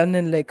could be done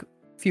in like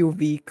few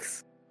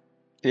weeks,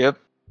 Yep.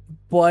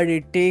 but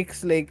it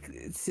takes like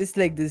it's just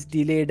like this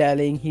delay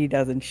dallying. He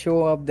doesn't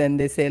show up, then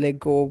they say like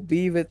go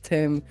be with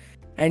him,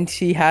 and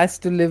she has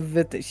to live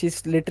with.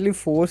 She's literally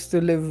forced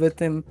to live with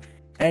him,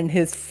 and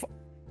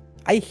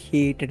I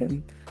hated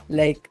him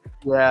like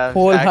Yeah.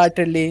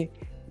 wholeheartedly.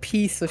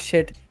 Piece of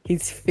shit.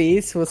 His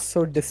face was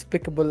so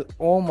despicable.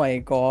 Oh my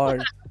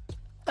god.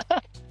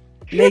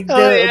 Like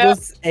Oh, yeah.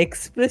 those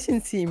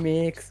expressions he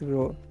makes,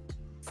 bro.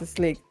 It's just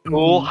like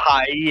So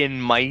high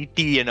and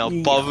mighty and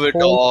above it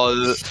holy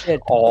all.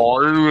 shit.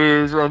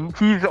 Always. And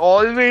he's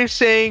always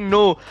saying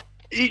no.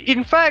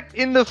 In fact,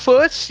 in the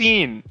first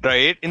scene,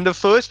 right? In the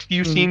first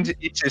few scenes,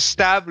 it's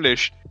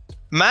established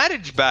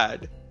marriage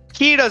bad.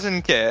 He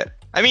doesn't care.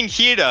 I mean,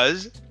 he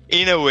does,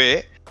 in a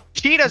way.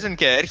 She doesn't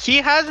care. He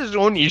has his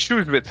own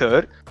issues with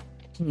her.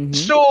 Mhm.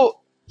 So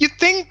you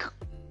think,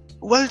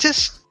 well,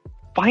 just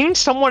find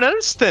someone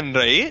else then,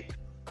 right?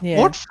 Yeah.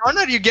 What fun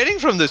are you getting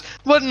from this?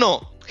 But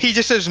no, he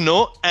just says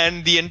no,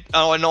 and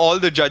and all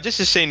the judges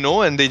just say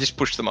no, and they just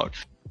push them out.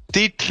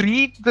 They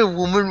treat the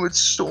woman with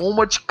so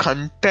much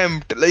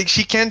contempt. Like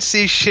she can't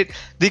say shit.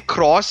 They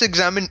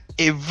cross-examine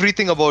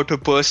everything about her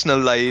personal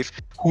life,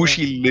 who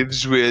she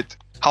lives with,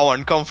 how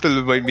uncomfortable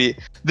it might be.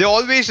 They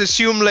always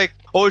assume like,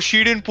 oh,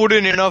 she didn't put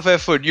in enough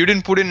effort. You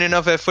didn't put in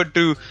enough effort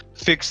to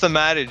fix the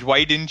marriage.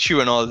 Why didn't you?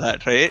 And all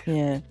that, right?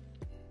 Yeah.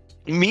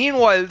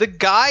 Meanwhile, the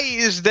guy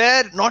is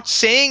there, not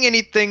saying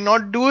anything,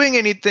 not doing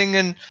anything,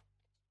 and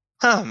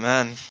oh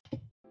man,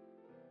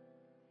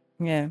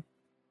 Yeah.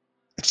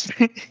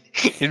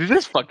 it is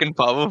just fucking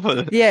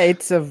powerful. Yeah,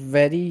 it's a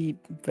very,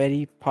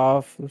 very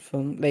powerful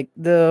film. Like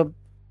the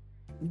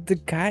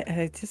guy,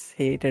 I just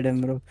hated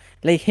him, bro.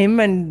 Like him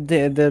and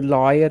the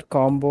lawyer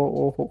combo.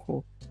 Oh ho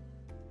ho.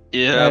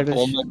 Yeah, That was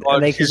oh my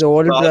god, like his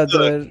old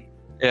brother.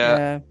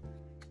 Yeah,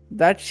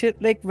 That shit.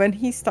 Like when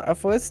he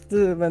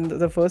when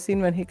the first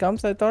scene when he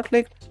comes, I thought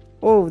like,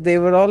 oh, they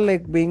were all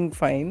like being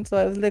fine. So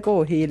I was like,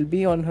 oh, he'll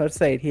be on her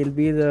side. He'll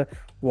be the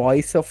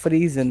voice of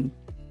reason.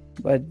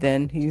 But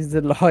then he's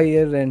the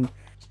lawyer, and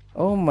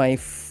oh my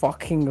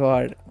fucking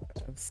god.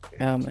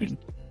 Yeah, man.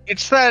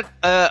 it's that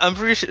I'm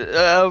pretty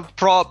sure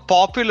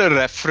popular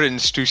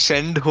reference to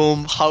send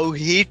home how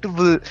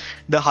hateable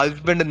the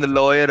husband and the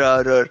lawyer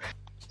are. Or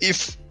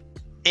if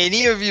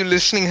any of you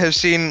listening have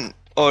seen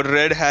or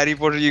read Harry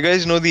Potter, you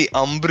guys know the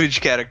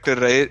Umbridge character,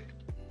 right?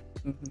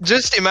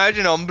 Just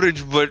imagine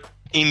Umbridge, but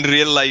in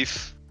real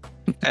life,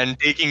 and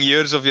taking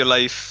years of your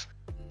life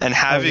and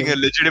having a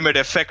legitimate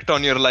effect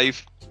on your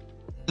life.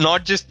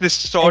 Not just this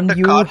sort And of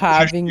you cartoonish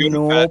having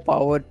no bureaucrat.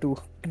 power to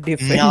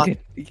defend Nothing.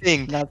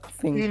 it.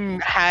 Nothing. In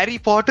Harry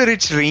Potter,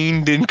 it's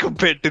reined in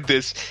compared to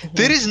this.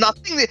 There is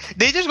nothing.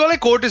 They just go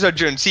like, court is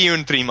adjourned. See you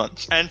in 3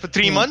 months. And for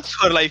 3 months,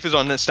 her life is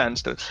on a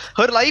standstill.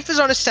 Her life is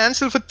on a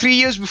standstill for 3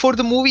 years before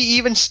the movie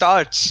even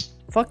starts.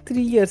 Fuck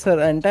 3 years.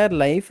 Her entire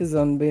life is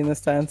on being a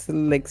standstill.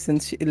 Like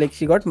since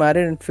she got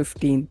married in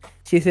 15.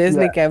 She says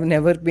like I've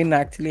never been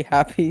actually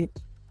happy.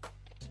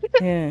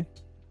 Yeah.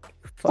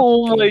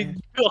 Oh my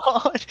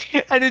god!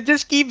 And it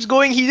just keeps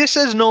going. He just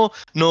says no,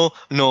 no,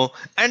 no.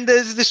 And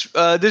there's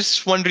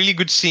this one really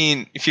good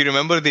scene. If you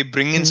remember, they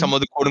bring in some of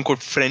the quote unquote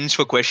friends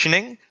for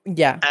questioning.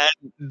 Yeah.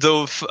 And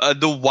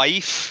the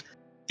wife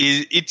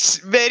is. It's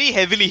very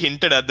heavily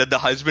hinted at that the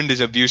husband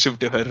is abusive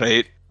to her,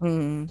 right?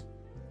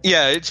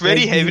 Yeah, it's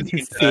very like heavily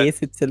his hinted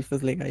face itself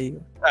is like,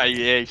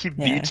 yeah, he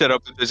beats her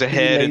up with his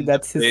hair. like and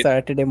that's his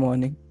Saturday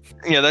morning.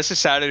 Yeah, that's a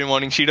Saturday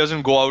morning. She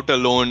doesn't go out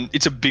alone.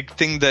 It's a big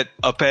thing that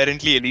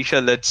apparently Alicia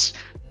lets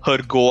her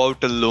go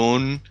out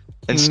alone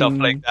and stuff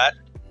like that.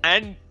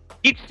 And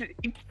it's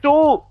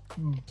so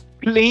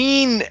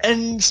plain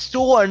and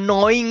so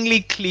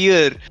annoyingly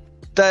clear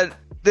that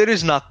there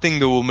is nothing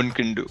the woman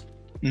can do.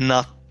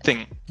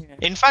 Nothing. Yeah.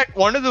 In fact,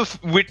 one of the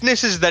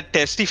witnesses that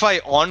testify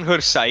on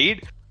her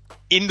side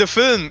in the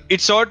film,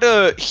 it's sort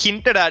of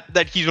hinted at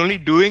that he's only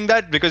doing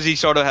that because he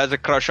sort of has a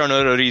crush on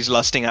her or he's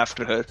lusting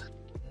after her.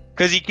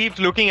 because he keeps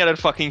looking at her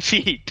fucking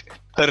feet,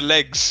 her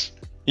legs.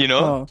 You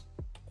know,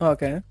 Oh,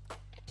 okay.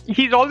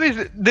 he's always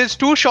there's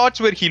two shots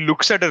where he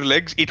looks at her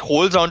legs, it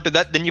holds on to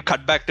that, then you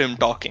cut back to him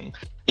talking.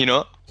 You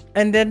know.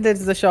 And then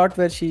there's the shot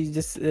where she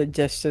just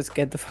gestures,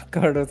 "Get the fuck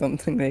out" or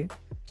something, right?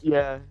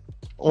 Yeah.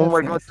 Oh That's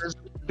my nice.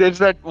 god, there's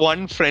that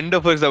one friend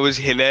of hers that was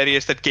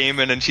hilarious that came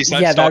in and she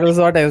started Yeah, that talking. was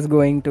what I was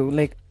going to.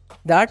 Like,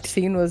 that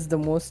scene was the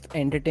most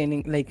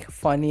entertaining, like,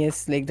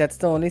 funniest. Like, that's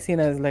the only scene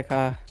I was like,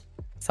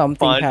 something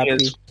Funny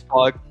as happy.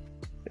 fuck.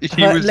 He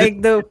was just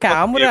Like, the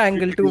camera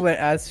fucking angle, too,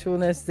 as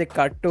soon as they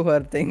cut to her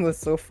thing was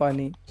so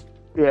funny.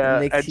 yeah,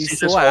 Like, and she's she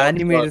so just walks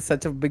animated, out.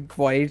 such a big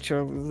white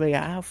show. It was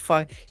like,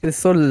 fuck. It's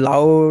so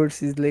loud.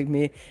 She's like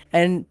me.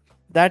 And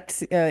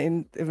that's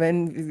in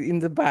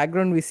the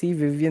background, we see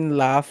Vivian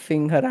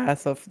laughing her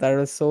ass off. That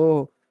was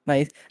so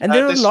nice. And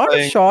there were a lot of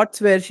Satisfying.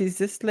 shots where she's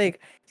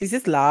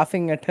just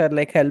laughing at her,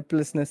 like,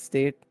 helplessness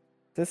state.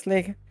 Just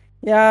like,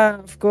 yeah,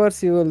 of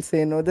course you will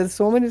say no. There's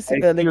so many,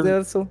 like, there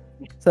are so.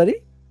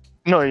 Sorry?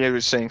 No, yeah, I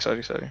was saying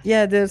sorry.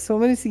 Yeah, there's so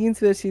many scenes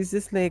where she's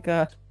just like,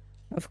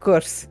 of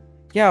course.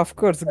 Yeah, of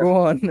course, go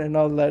on and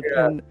all that.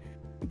 Yeah. And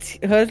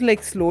her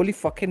like slowly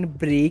fucking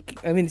break.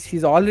 I mean,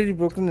 she's already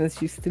broken and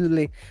she's still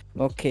like,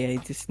 okay, I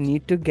just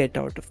need to get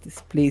out of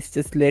this place.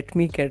 Just let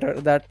me get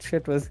out. That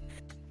shit was.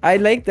 I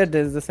like that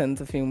there's a sense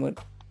of humor.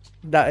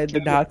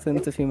 The dark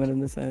sense of humor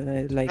in this.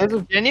 I like. There's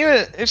a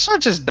genuine. It's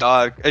not just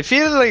dark. I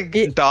feel like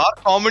It-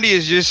 dark comedy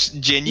is just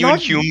genuine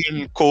Not-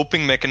 human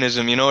coping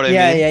mechanism. You know what I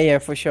Yeah, mean? yeah,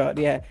 for sure.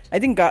 Yeah, I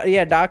think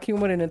dark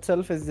humor in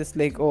itself is just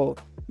like, oh,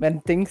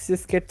 when things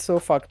just get so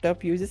fucked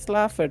up, you just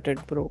laugh at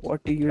it, bro.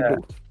 What do you Yeah.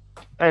 do?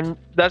 And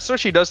that's what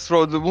she does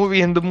throughout the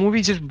movie, and the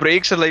movie just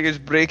breaks her like it's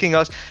breaking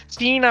us.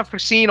 Scene after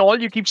scene,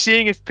 all you keep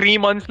seeing is 3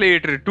 months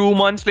later, 2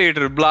 months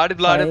later, blah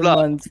blah 5 blah.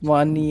 months,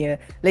 1 year.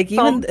 Like,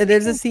 even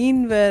there's a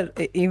scene where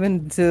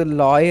even the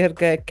lawyer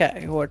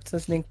guy, what's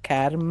his name,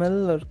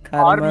 Carmel or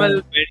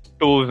Carmel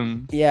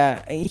Bentoven.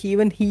 Yeah,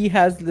 he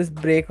has this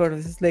breakout.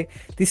 It's just like,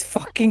 this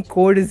fucking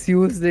code is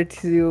used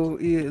that you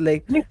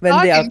like when they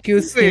start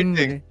accuse him.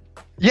 insinuating.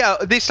 Yeah,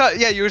 they start.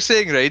 Yeah, you were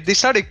saying right. They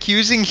start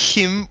accusing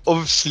him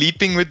of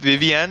sleeping with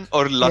Vivian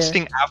or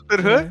lusting after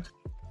her,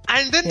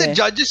 and then the Yeah.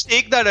 judges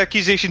take that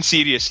accusation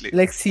seriously.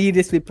 Like,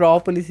 seriously,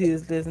 properly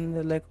seriously, and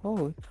they're like,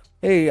 oh,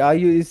 hey,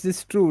 is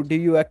this true? Do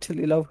you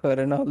actually love her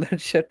and all that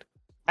shit?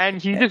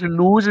 And he just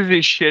loses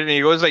his shit, and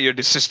he goes like, "You're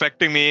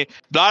disrespecting me,"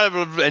 blah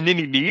blah blah, and then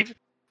he leaves,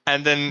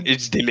 and then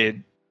it's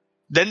delayed.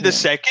 Then the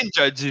Yeah. second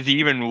judge is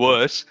even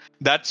worse.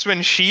 That's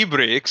when she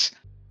breaks.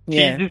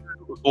 Yeah, He just,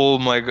 oh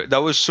my god,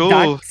 that was so.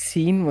 that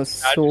scene was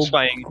so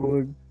satisfying.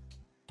 good.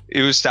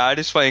 It was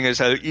satisfying as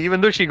hell.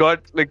 Even though she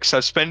got like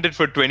suspended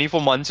for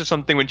 24 months or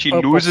something when she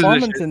Her loses the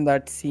performance shit. in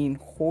that scene,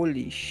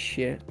 holy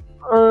shit.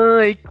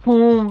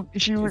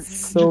 She was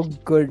It's so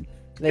good.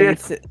 Like,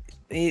 Yes.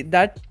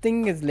 that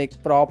thing is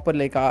like proper.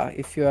 Like,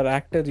 if you're an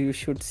actor, you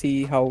should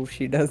see how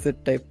she does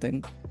it type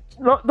thing.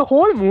 No, the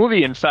whole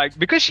movie, in fact,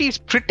 because she's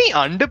pretty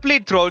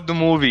underplayed throughout the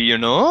movie. You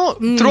know,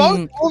 throughout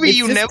the movie, It's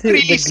you just never the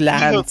really see her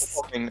glance.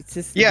 performing. It's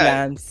just Yeah.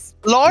 glance.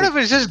 A lot of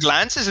it is just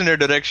glances in her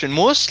direction.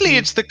 Mostly,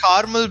 it's the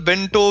Carmel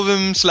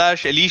Bentovim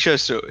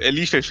 /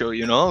 Alicia show.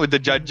 You know, with the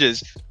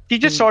judges. She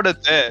just sort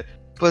of there.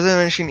 But then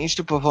when she needs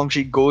to perform,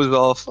 she goes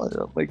off.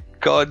 Oh my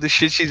god, the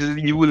shit she says,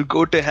 you will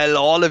go to hell,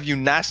 all of you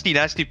nasty,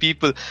 nasty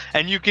people.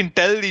 And you can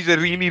tell these are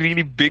really,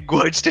 really big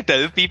words to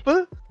tell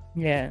people.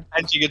 Yeah.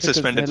 And she gets Because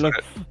suspended they're for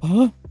like, it.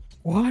 huh?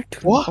 What?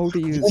 What? How do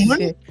you Woman?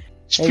 say?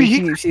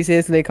 Speak. And she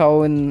says like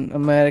how in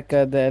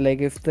America, they're like,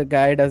 if the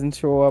guy doesn't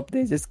show up,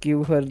 they just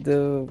give her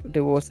the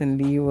divorce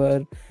and leave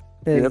her.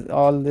 There's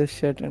all this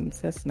shit, and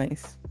it's just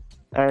nice.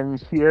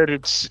 And here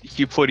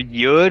for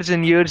years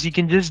and years he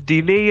can just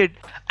delay it.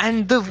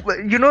 And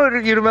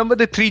you remember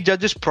the 3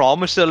 judges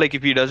promised her like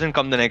if he doesn't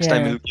come the next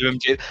time Yeah. we'll give him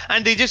jail.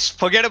 And they just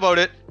forget about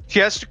it. She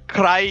has to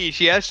cry.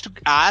 She has to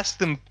ask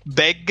them,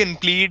 beg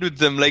and plead with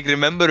them. Like,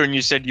 remember when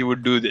you said you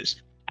would do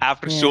this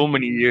after so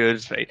many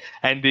years, right?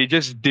 And they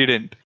just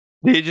didn't.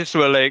 They just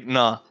were like,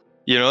 nah.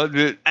 You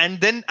know, and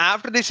then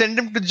after they send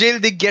him to jail,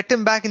 they get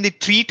him back and they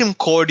treat him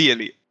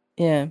cordially.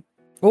 Yeah.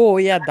 Oh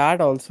yeah,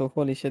 that also.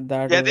 Holy shit,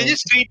 that. Yeah, was they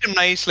just treat him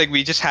nice, like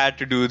we just had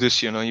to do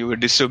this, you know, you were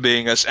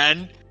disobeying us.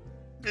 And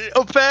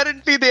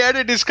apparently they had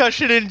a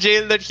discussion in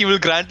jail that he will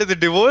grant her the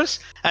divorce,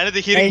 and at the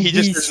hearing and he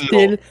just says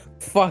still no.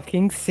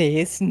 fucking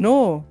says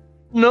no.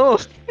 No.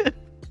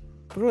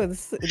 Bro,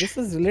 this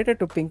is related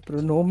to Pink, bro.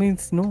 No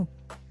means no.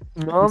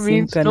 No Same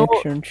means no.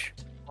 connections.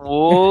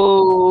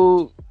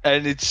 Whoa.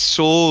 And it's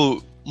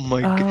so,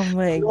 my god. Oh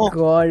my No.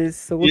 god, it's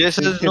so Yes,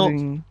 there's no-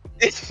 triggering.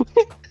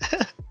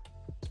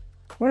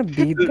 I wanna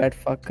beat that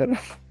fucker.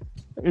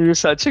 You're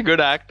such a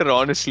good actor,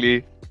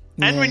 honestly.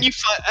 And Yeah. when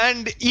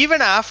and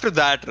even after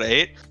that,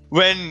 right,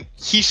 when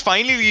he's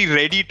finally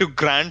ready to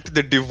grant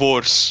the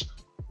divorce,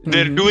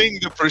 they're Mhm. doing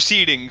the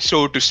proceeding,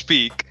 so to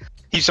speak.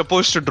 He's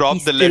supposed to drop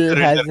He the still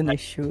letter. has in the- an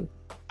issue.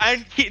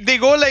 and they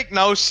go like,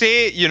 now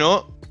say, you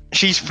know,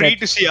 she's free That-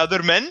 to see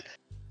other men.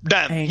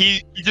 Damn, And-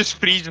 he just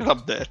freezes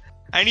up there.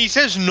 And he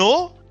says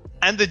no.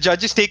 And the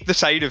judges take the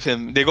side of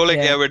him. They go like,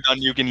 yeah, we're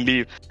done, you can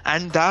leave.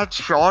 And that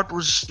shot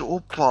was so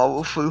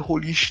powerful.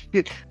 Holy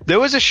shit. There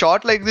was a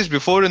shot like this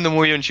before in the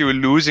movie when she was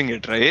losing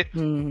it, right?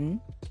 Mm-hmm.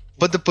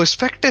 But the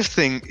perspective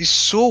thing is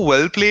so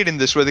well played in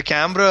this, where the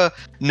camera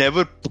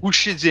never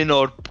pushes in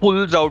or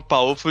pulls out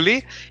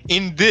powerfully.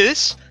 In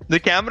this, the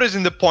camera is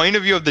in the point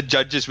of view of the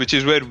judges, which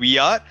is where we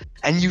are.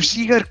 And you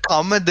see her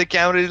come at the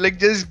camera, like,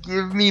 just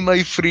give me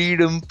my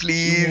freedom,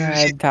 please.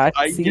 Yeah, that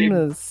scene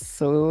was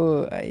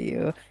so.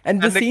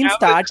 And the scene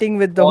starting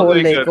with the whole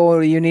following like, her. oh,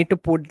 you need to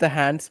put the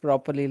hands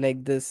properly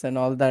like this and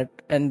all that,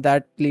 and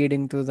that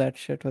leading to that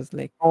shit was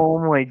like, Oh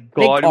my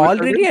like god.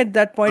 already at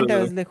that point I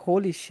was like,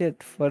 holy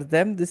shit! For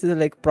them, this is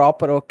like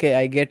proper. Okay,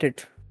 I get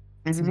it.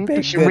 It's You need to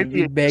beggar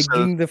humiliate begging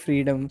yourself. the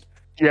freedom,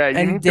 Yeah, you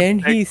and need to then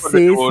beg he for the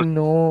says divorce.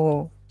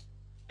 no.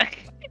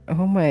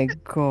 Oh my I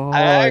god!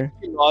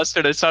 actually lost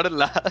it. I started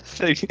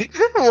laughing.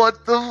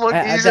 What the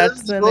fuck is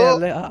That's that?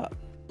 when I like,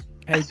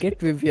 I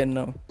get Vivian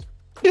now.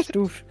 It's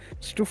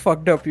too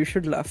fucked up. You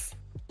should laugh.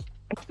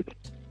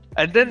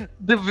 And then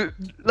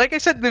like I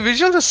said, the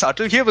visuals are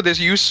subtle here, but they're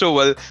used so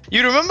well.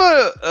 You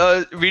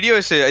remember video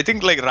essay? I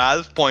think like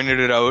Ralph pointed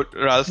it out.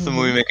 Ralph, the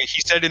movie maker,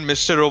 he said in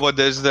Mr. Robot,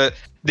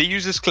 they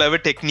use this clever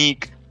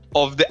technique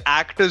of the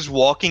actors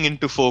walking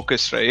into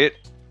focus, right?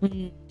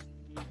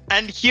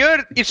 And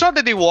here, it's not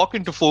that they walk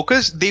into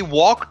focus; they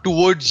walk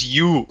towards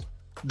you,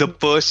 the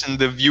person,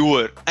 the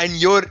viewer, and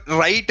you're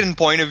right in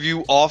point of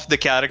view of the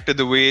character,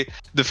 the way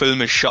the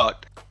film is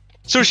shot.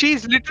 So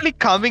she's literally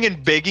coming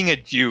and begging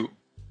at you.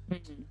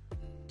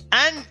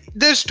 And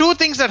there's two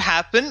things that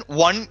happen.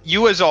 One,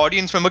 you as an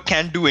audience member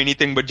can't do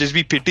anything but just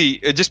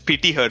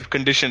pity her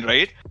condition,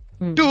 right?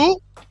 Two,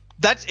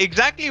 that's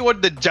exactly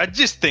what the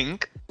judges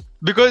think,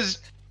 because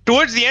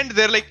towards the end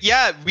they're like,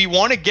 yeah, we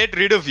want to get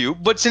rid of you,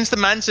 but since the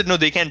man said no,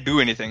 they can't do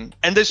anything.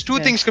 And there's two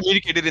things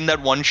communicated in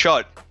that one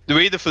shot. The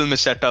way the film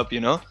is set up,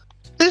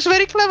 it's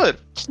very clever.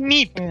 It's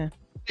neat. Yeah.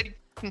 Very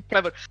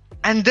clever.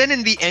 And then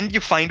in the end, you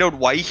find out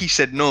why he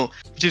said no,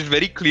 which is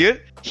very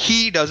clear.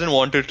 He doesn't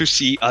want her to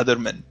see other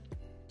men.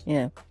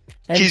 Yeah.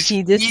 And His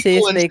he just ego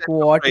says and like, sense of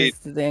what pride. is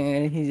the thing?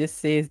 And he just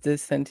says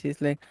this, and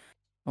she's like,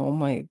 oh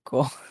my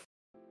god.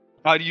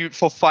 Are you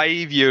for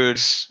 5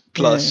 years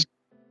plus?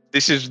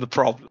 This is the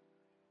problem.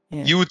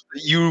 Yeah.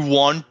 You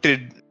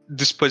wanted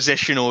this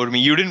possession over me.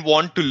 You didn't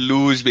want to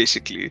lose,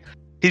 basically.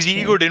 His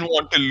ego didn't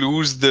want to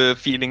lose the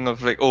feeling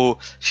of like, oh,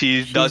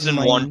 she's doesn't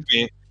mine. want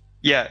me.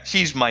 Yeah,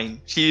 she's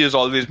mine. She is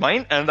always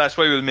mine, and that's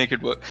why we'll make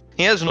it work.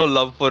 He has no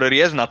love for her. He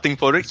has nothing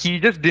for her. He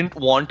just didn't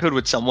want her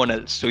with someone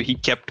else, so he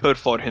kept her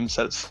for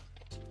himself.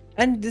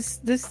 And this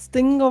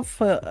thing of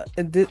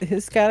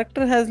his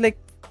character has like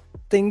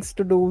things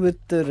to do with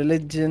the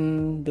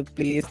religion, the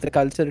place, the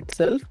culture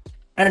itself,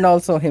 and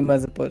also him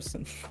as a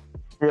person.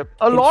 Yep.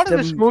 A lot of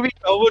this movie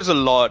covers a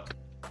lot,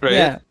 right?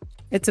 Yeah,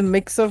 it's a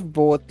mix of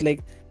both.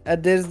 Like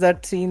there's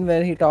that scene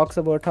where he talks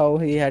about how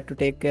he had to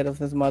take care of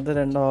his mother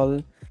and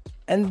all,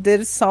 and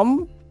there's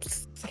some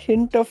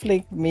hint of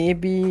like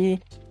maybe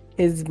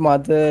his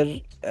mother,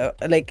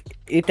 like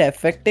it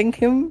affecting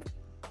him,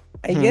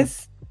 I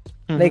guess.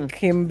 Like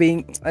him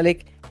being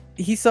like,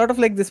 he's sort of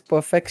like this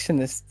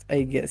perfectionist,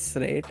 I guess,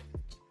 right?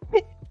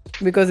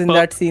 Because in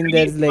that scene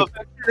there's like,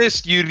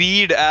 perfectionist you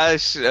read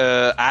as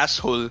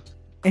asshole.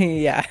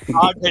 Yeah.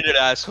 Hard-headed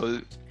asshole.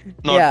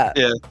 Yeah.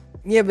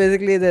 Yeah,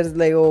 basically there's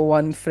like, oh,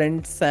 one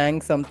friend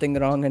sang something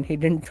wrong and he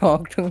didn't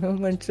talk to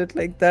him and shit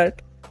like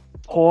that.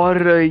 For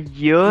a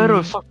year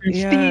or 15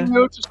 years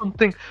or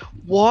something.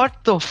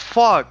 What the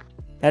fuck?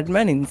 That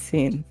man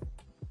insane.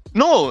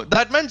 No,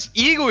 that man's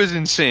ego is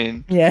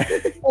insane. Yeah.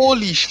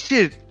 Holy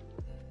shit.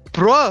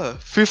 Bruh,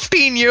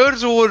 15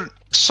 years over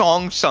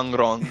songs sung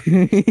wrong.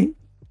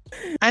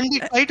 And they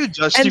try to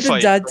justify and the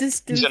judges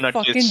it. still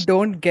fucking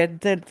don't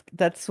get that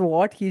that's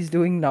what he's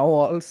doing now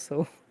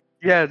also.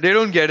 Yeah, they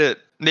don't get it.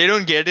 They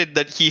don't get it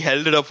that he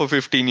held it up for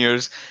 15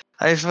 years.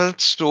 I felt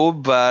so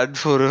bad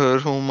for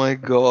her. Oh my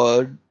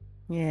god.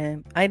 Yeah,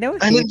 I never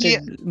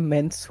hated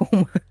men so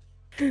much.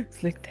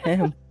 It's like,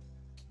 damn.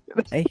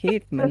 I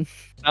hate men.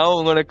 Now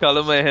I'm gonna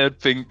color my hair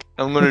pink.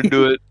 I'm gonna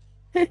do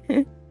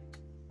it.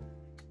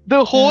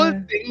 The whole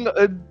thing,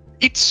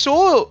 it's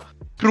so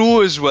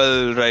true as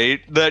well, right?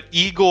 That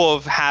ego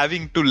of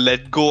having to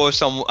let go of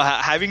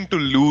having to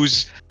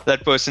lose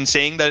that person,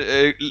 saying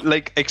that,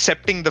 like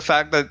accepting the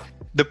fact that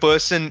the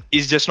person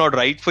is just not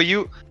right for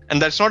you,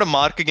 and that's not a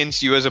mark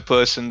against you as a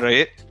person,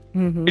 right?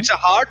 It's a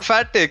hard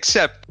fact to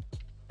accept.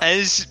 And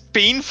it's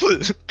painful,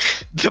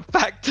 the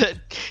fact that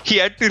he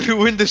had to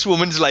ruin this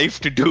woman's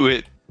life to do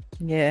it.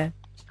 Yeah.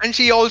 And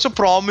she also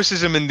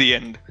promises him in the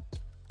end.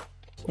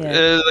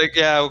 Yeah. Like,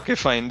 yeah, okay,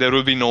 fine. There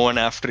will be no one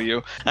after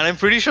you. And I'm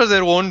pretty sure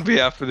there won't be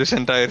after this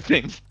entire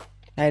thing.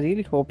 I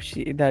really hope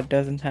that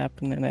doesn't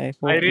happen, and I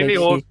hope. I really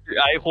hope.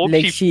 I hope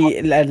like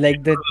she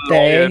like the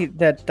day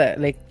that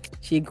like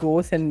she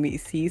goes and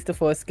sees the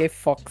first guy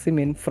fucks him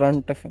in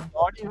front of him.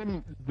 Not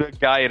even the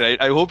guy, right?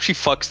 I hope she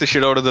fucks the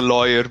shit out of the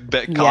lawyer,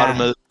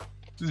 Carmel.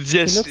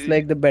 Just, he looks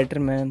like the better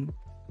man.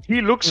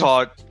 He looks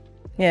hot.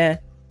 Yeah,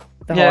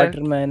 the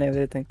hotter man,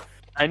 everything.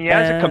 And he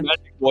has a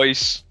commanding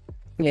voice.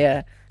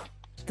 Yeah.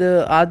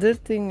 The other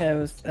thing I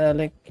was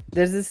like,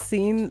 there's this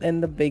scene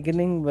in the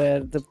beginning where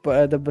the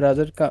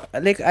brother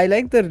like I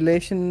like the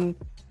relation,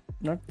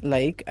 not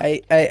like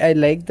I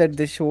like that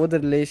they show the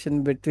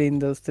relation between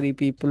those three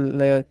people,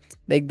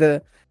 like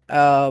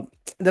uh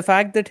the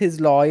fact that his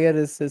lawyer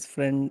is his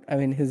friend. I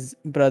mean, his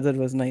brother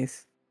was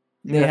nice.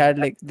 They Yeah, had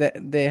like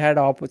they had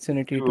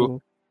opportunity true.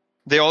 to.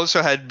 They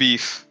also had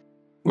beef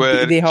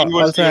where he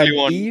was Also the only had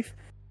one. beef,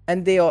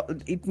 and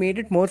it made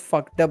it more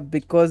fucked up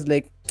because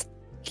like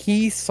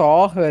he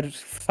saw her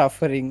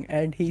suffering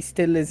and he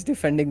still is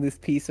defending this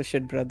piece of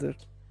shit brother.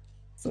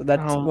 So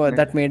that's Oh what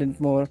that man. made it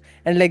more.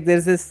 And like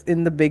there's this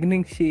in the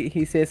beginning,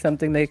 he says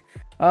something like,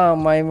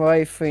 my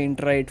wife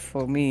ain't right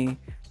for me,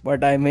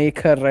 but I make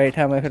her right.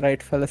 Am I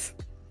right, fellas?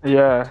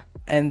 Yeah,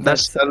 And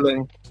that's that's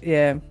telling.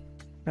 yeah,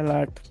 a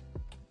lot.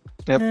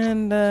 Yep.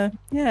 And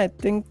yeah, I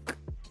think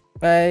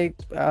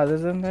other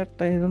than that,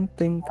 I don't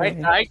think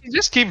I can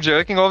just keep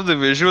jerking off the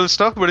visual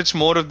stuff, but it's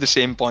more of the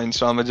same point,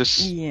 so I'm gonna just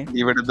yeah.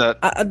 leave it at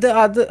that.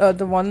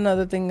 The one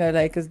other thing I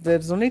like is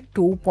there's only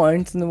 2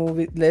 points in the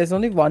movie. There's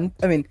only one.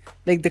 I mean,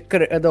 like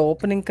the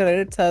opening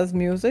credits has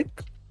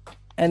music,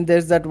 and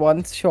there's that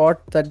one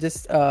shot that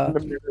just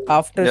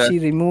after Yeah. she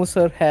removes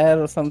her hair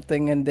or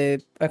something, and they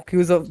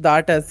accuse of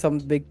that as some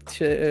big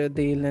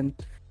deal, and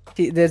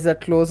there's a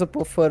close up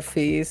of her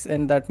face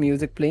and that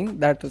music playing.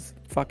 That was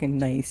fucking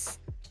nice.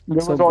 There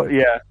So was all, good.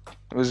 yeah,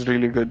 it was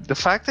really good. The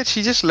fact that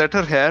she just let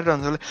her hair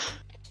down, they're like,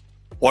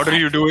 what are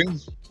you doing?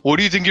 What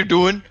do you think you're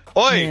doing?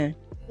 Oi, Yeah,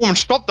 woman,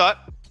 stop that!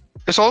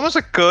 It's almost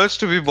a curse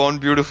to be born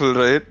beautiful,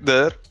 right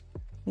there.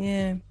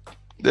 yeah.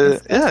 The,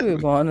 It's yeah, to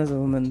be born as a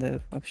woman there,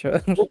 for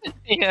sure.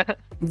 yeah.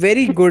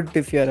 Very good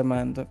if you're a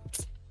man, though.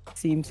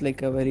 Seems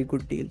like a very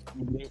good deal.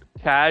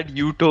 CAD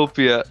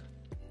utopia.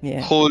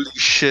 Yeah. Holy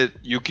shit,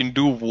 you can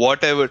do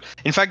whatever.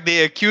 In fact,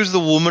 they accuse the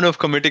woman of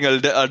committing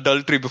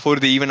adultery before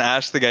they even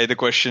ask the guy the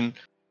question.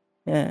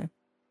 Yeah.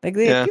 Like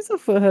they Yeah, accuse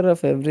of her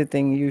of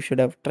everything. You should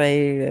have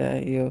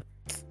tried. You.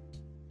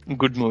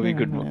 good movie, Yeah,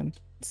 good movie. man.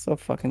 So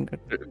fucking good.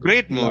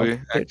 Great movie, Loved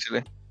it.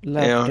 actually.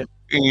 Loved Yeah, it.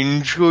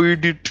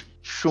 enjoyed it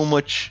so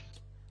much.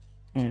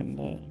 And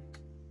wait,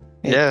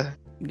 Yeah.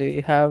 do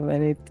you have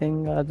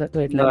anything other?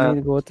 Wait, let Uh,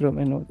 me go through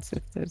my notes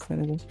if there's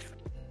anything.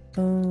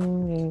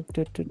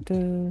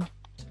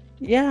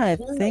 Yeah, I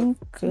think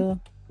that.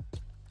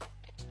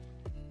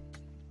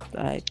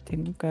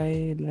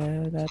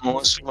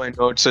 most of my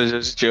notes are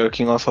just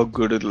jerking off how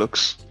good it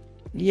looks.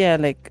 Yeah,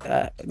 like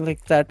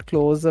that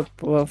close up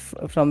of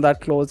from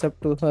that close up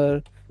to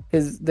her,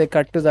 they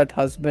cut to that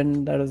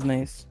husband. That was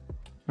nice.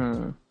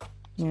 Hmm.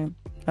 Yeah,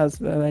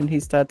 husband, and he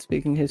starts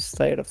speaking his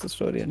side of the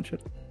story and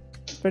shit.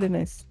 Pretty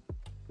nice.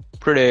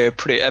 Pretty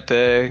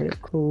epic. Pretty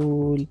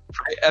cool.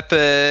 Pretty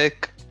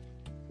epic.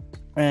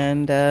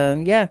 And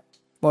yeah,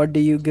 what do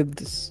you give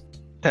this?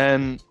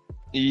 10.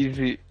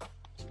 Easy.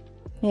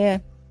 Yeah,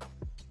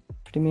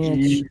 pretty much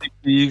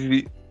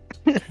Easy.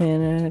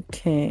 10 out of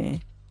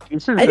 10.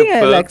 This is I think a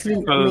I'll perfect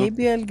actually film.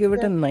 maybe I'll give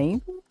it a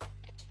 9.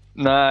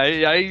 Nah,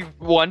 I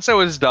once I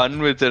was done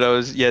with it, I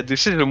was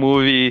this is a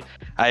movie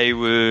I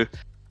will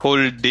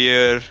hold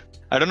dear.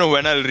 I don't know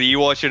when I'll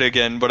rewatch it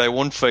again, but I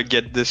won't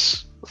forget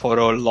this for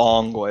a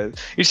long while.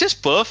 It's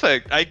just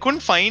perfect. I couldn't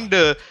find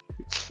a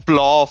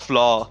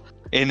flaw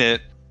in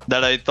it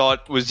that I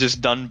thought was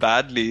just done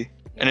badly,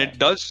 and it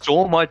does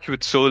so much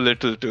with so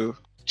little too.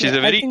 Which is Yeah, a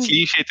I very think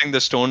cliche thing,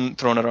 the stone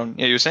thrown around.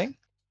 Yeah, you saying?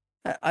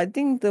 I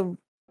think the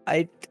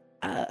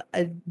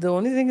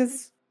only thing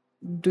is,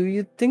 do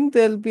you think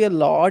there'll be a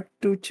lot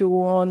to chew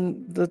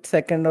on the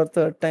second or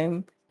third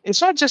time?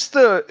 It's not just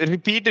the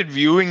repeated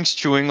viewings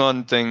chewing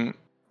on thing.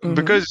 Mhm.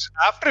 Because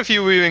after a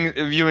few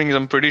viewings,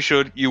 I'm pretty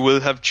sure you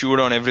will have chewed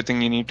on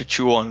everything you need to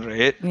chew on,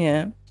 right?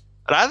 Yeah.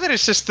 Rather,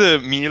 it's just the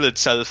meal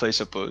itself, I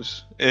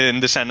suppose. In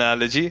this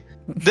analogy,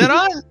 there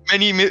aren't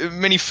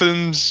many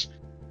films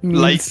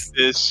like Meals.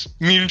 this.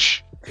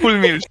 Meals, full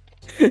meals.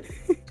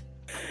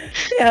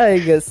 Yeah, I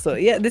guess so.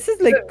 Yeah, this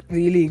is like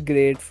really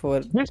great for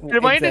This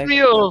reminded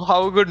me of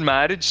how good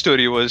Marriage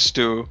Story was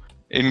too,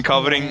 in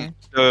covering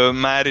the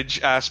marriage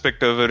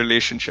aspect of a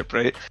relationship,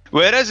 right?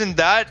 Whereas in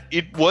that,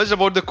 it was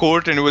about the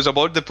court and it was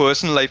about the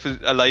personal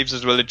lives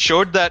as well. It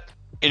showed that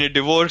in a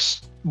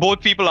divorce,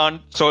 both people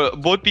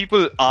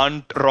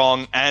aren't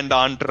wrong and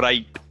aren't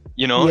right.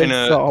 You know, Yeah,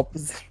 it's the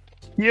opposite.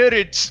 here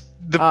it's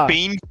the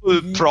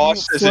painful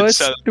process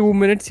First itself. 2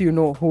 minutes, you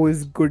know who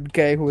is good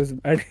guy, who is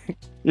bad.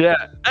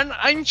 Yeah, and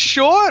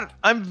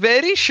I'm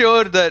very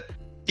sure that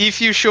if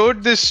you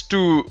showed this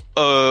to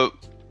a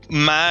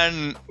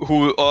man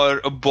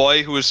or a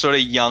boy who is sort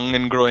of young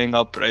and growing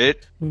up, right?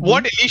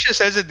 What Alicia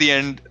says at the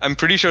end, I'm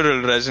pretty sure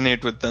it'll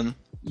resonate with them.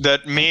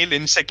 That male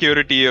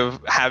insecurity of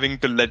having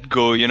to let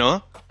go, you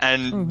know,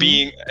 and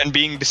being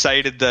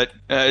decided that,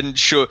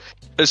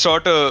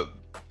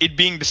 it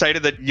being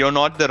decided that you're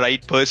not the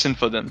right person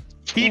for them.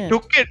 He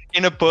took it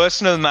in a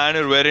personal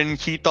manner wherein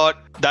he thought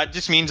that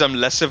just means I'm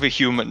less of a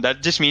human.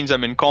 That just means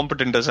I'm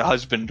incompetent as a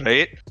husband,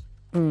 right?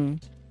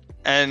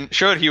 And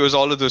sure, he was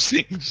all of those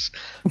things.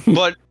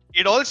 But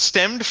it all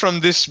stemmed from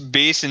this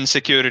base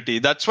insecurity.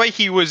 That's why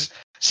he was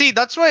See,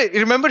 that's why.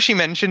 Remember, she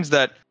mentions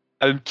that.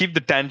 I'll keep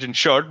the tangent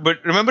short, but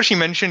remember, she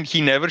mentioned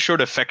he never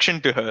showed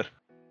affection to her.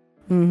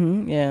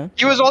 Yeah.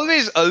 He was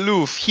always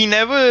aloof. He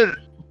never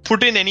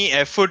put in any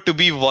effort to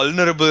be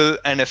vulnerable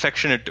and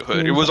affectionate to her.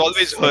 It was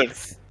always her.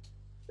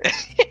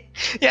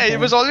 Yeah, it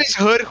was always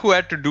her who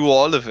had to do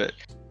all of it.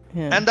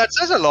 Yeah. And that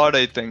says a lot,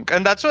 I think.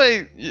 And that's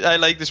why I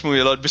like this movie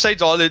a lot.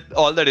 Besides all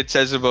that it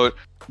says about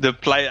the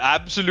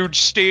absolute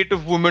state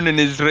of women in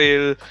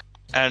Israel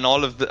and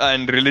all of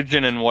and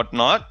religion and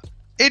whatnot,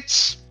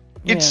 it's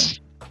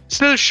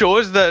still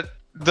shows that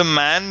the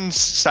man's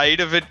side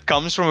of it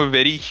comes from a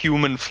very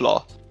human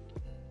flaw.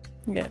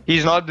 Yeah.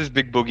 He's not this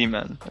big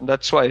boogeyman. And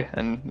that's why.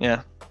 And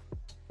yeah.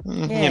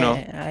 You know.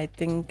 I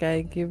think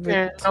I give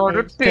it out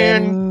of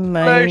 10,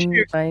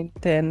 9,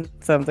 10,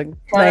 something.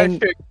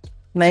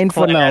 9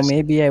 for now.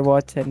 Maybe I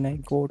watch and I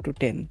go to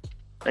 10.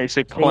 I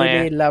say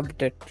Really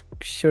loved it.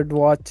 Should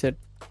watch it.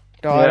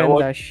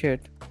 Torrent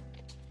should.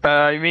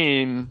 I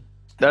mean,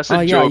 that's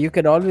a joke. Yeah, you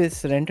could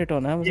always rent it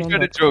on Amazon.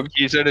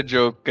 He said a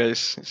joke,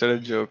 guys. He said a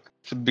joke.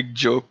 It's a big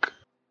joke.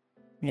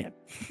 Yeah.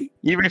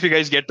 Even if you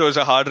guys get those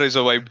hard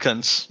razor wiped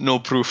guns, no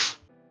proof.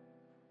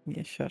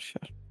 Yeah, sure.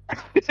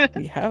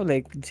 We have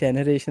like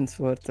generations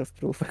worth of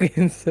proof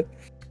against it.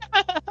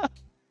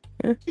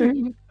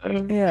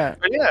 Yeah.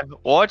 But yeah,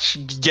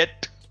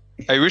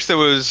 I wish there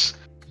was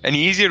an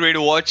easier way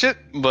to watch it,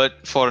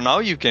 but for now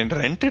you can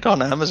rent it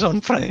on Amazon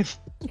Prime.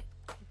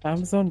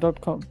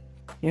 Amazon.com.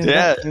 You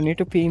need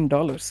to pay in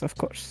dollars, of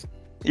course.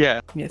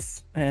 Yeah.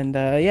 Yes. And so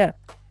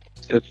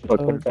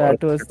that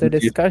was the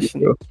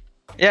discussion.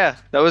 Yeah,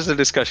 that was the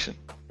discussion.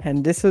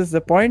 And this is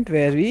the point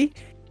where we...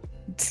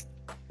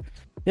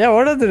 Yeah,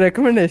 what are the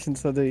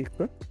recommendations for the week,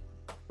 bro?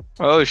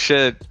 Oh,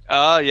 shit.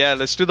 Yeah,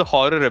 let's do the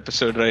horror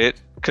episode, right?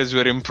 Because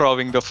we're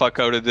improving the fuck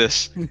out of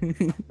this.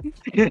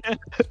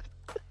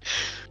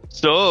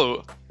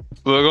 So,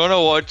 we're going to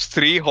watch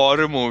 3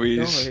 horror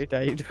movies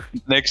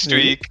next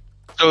week.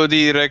 So,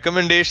 the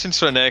recommendations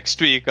for next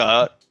week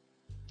are...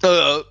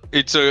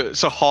 it's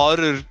a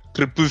horror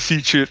triple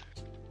feature.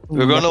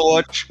 We're going to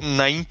watch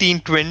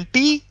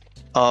 1920,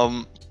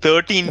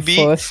 13B. The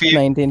first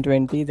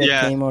 1920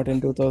 that came out in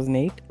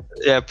 2008.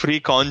 Yeah,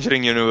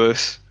 pre-Conjuring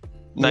universe.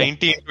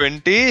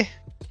 1920.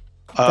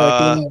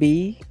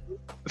 13B.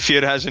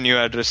 Fear Has a New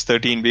Address,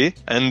 13B.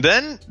 And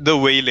then The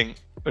Wailing,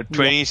 a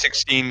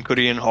 2016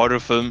 Korean horror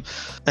film.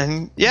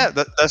 And yeah,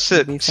 that's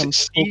it. Maybe some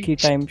spooky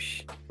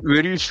times.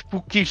 Very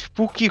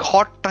spooky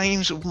hot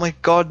times. Oh my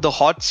god, the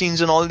hot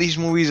scenes in all these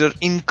movies are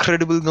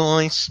incredible,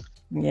 guys.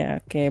 Yeah,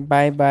 okay,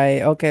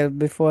 bye. Okay,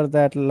 before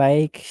that,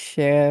 like,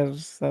 share,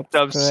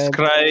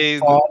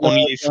 subscribe.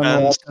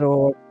 OnlyFans.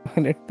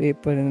 Toilet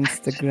paper,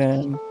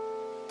 Instagram.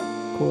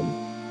 Cool.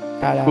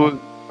 Ta-da. Cool.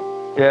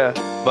 Yeah,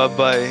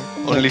 bye-bye.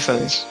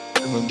 OnlyFans,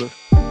 remember.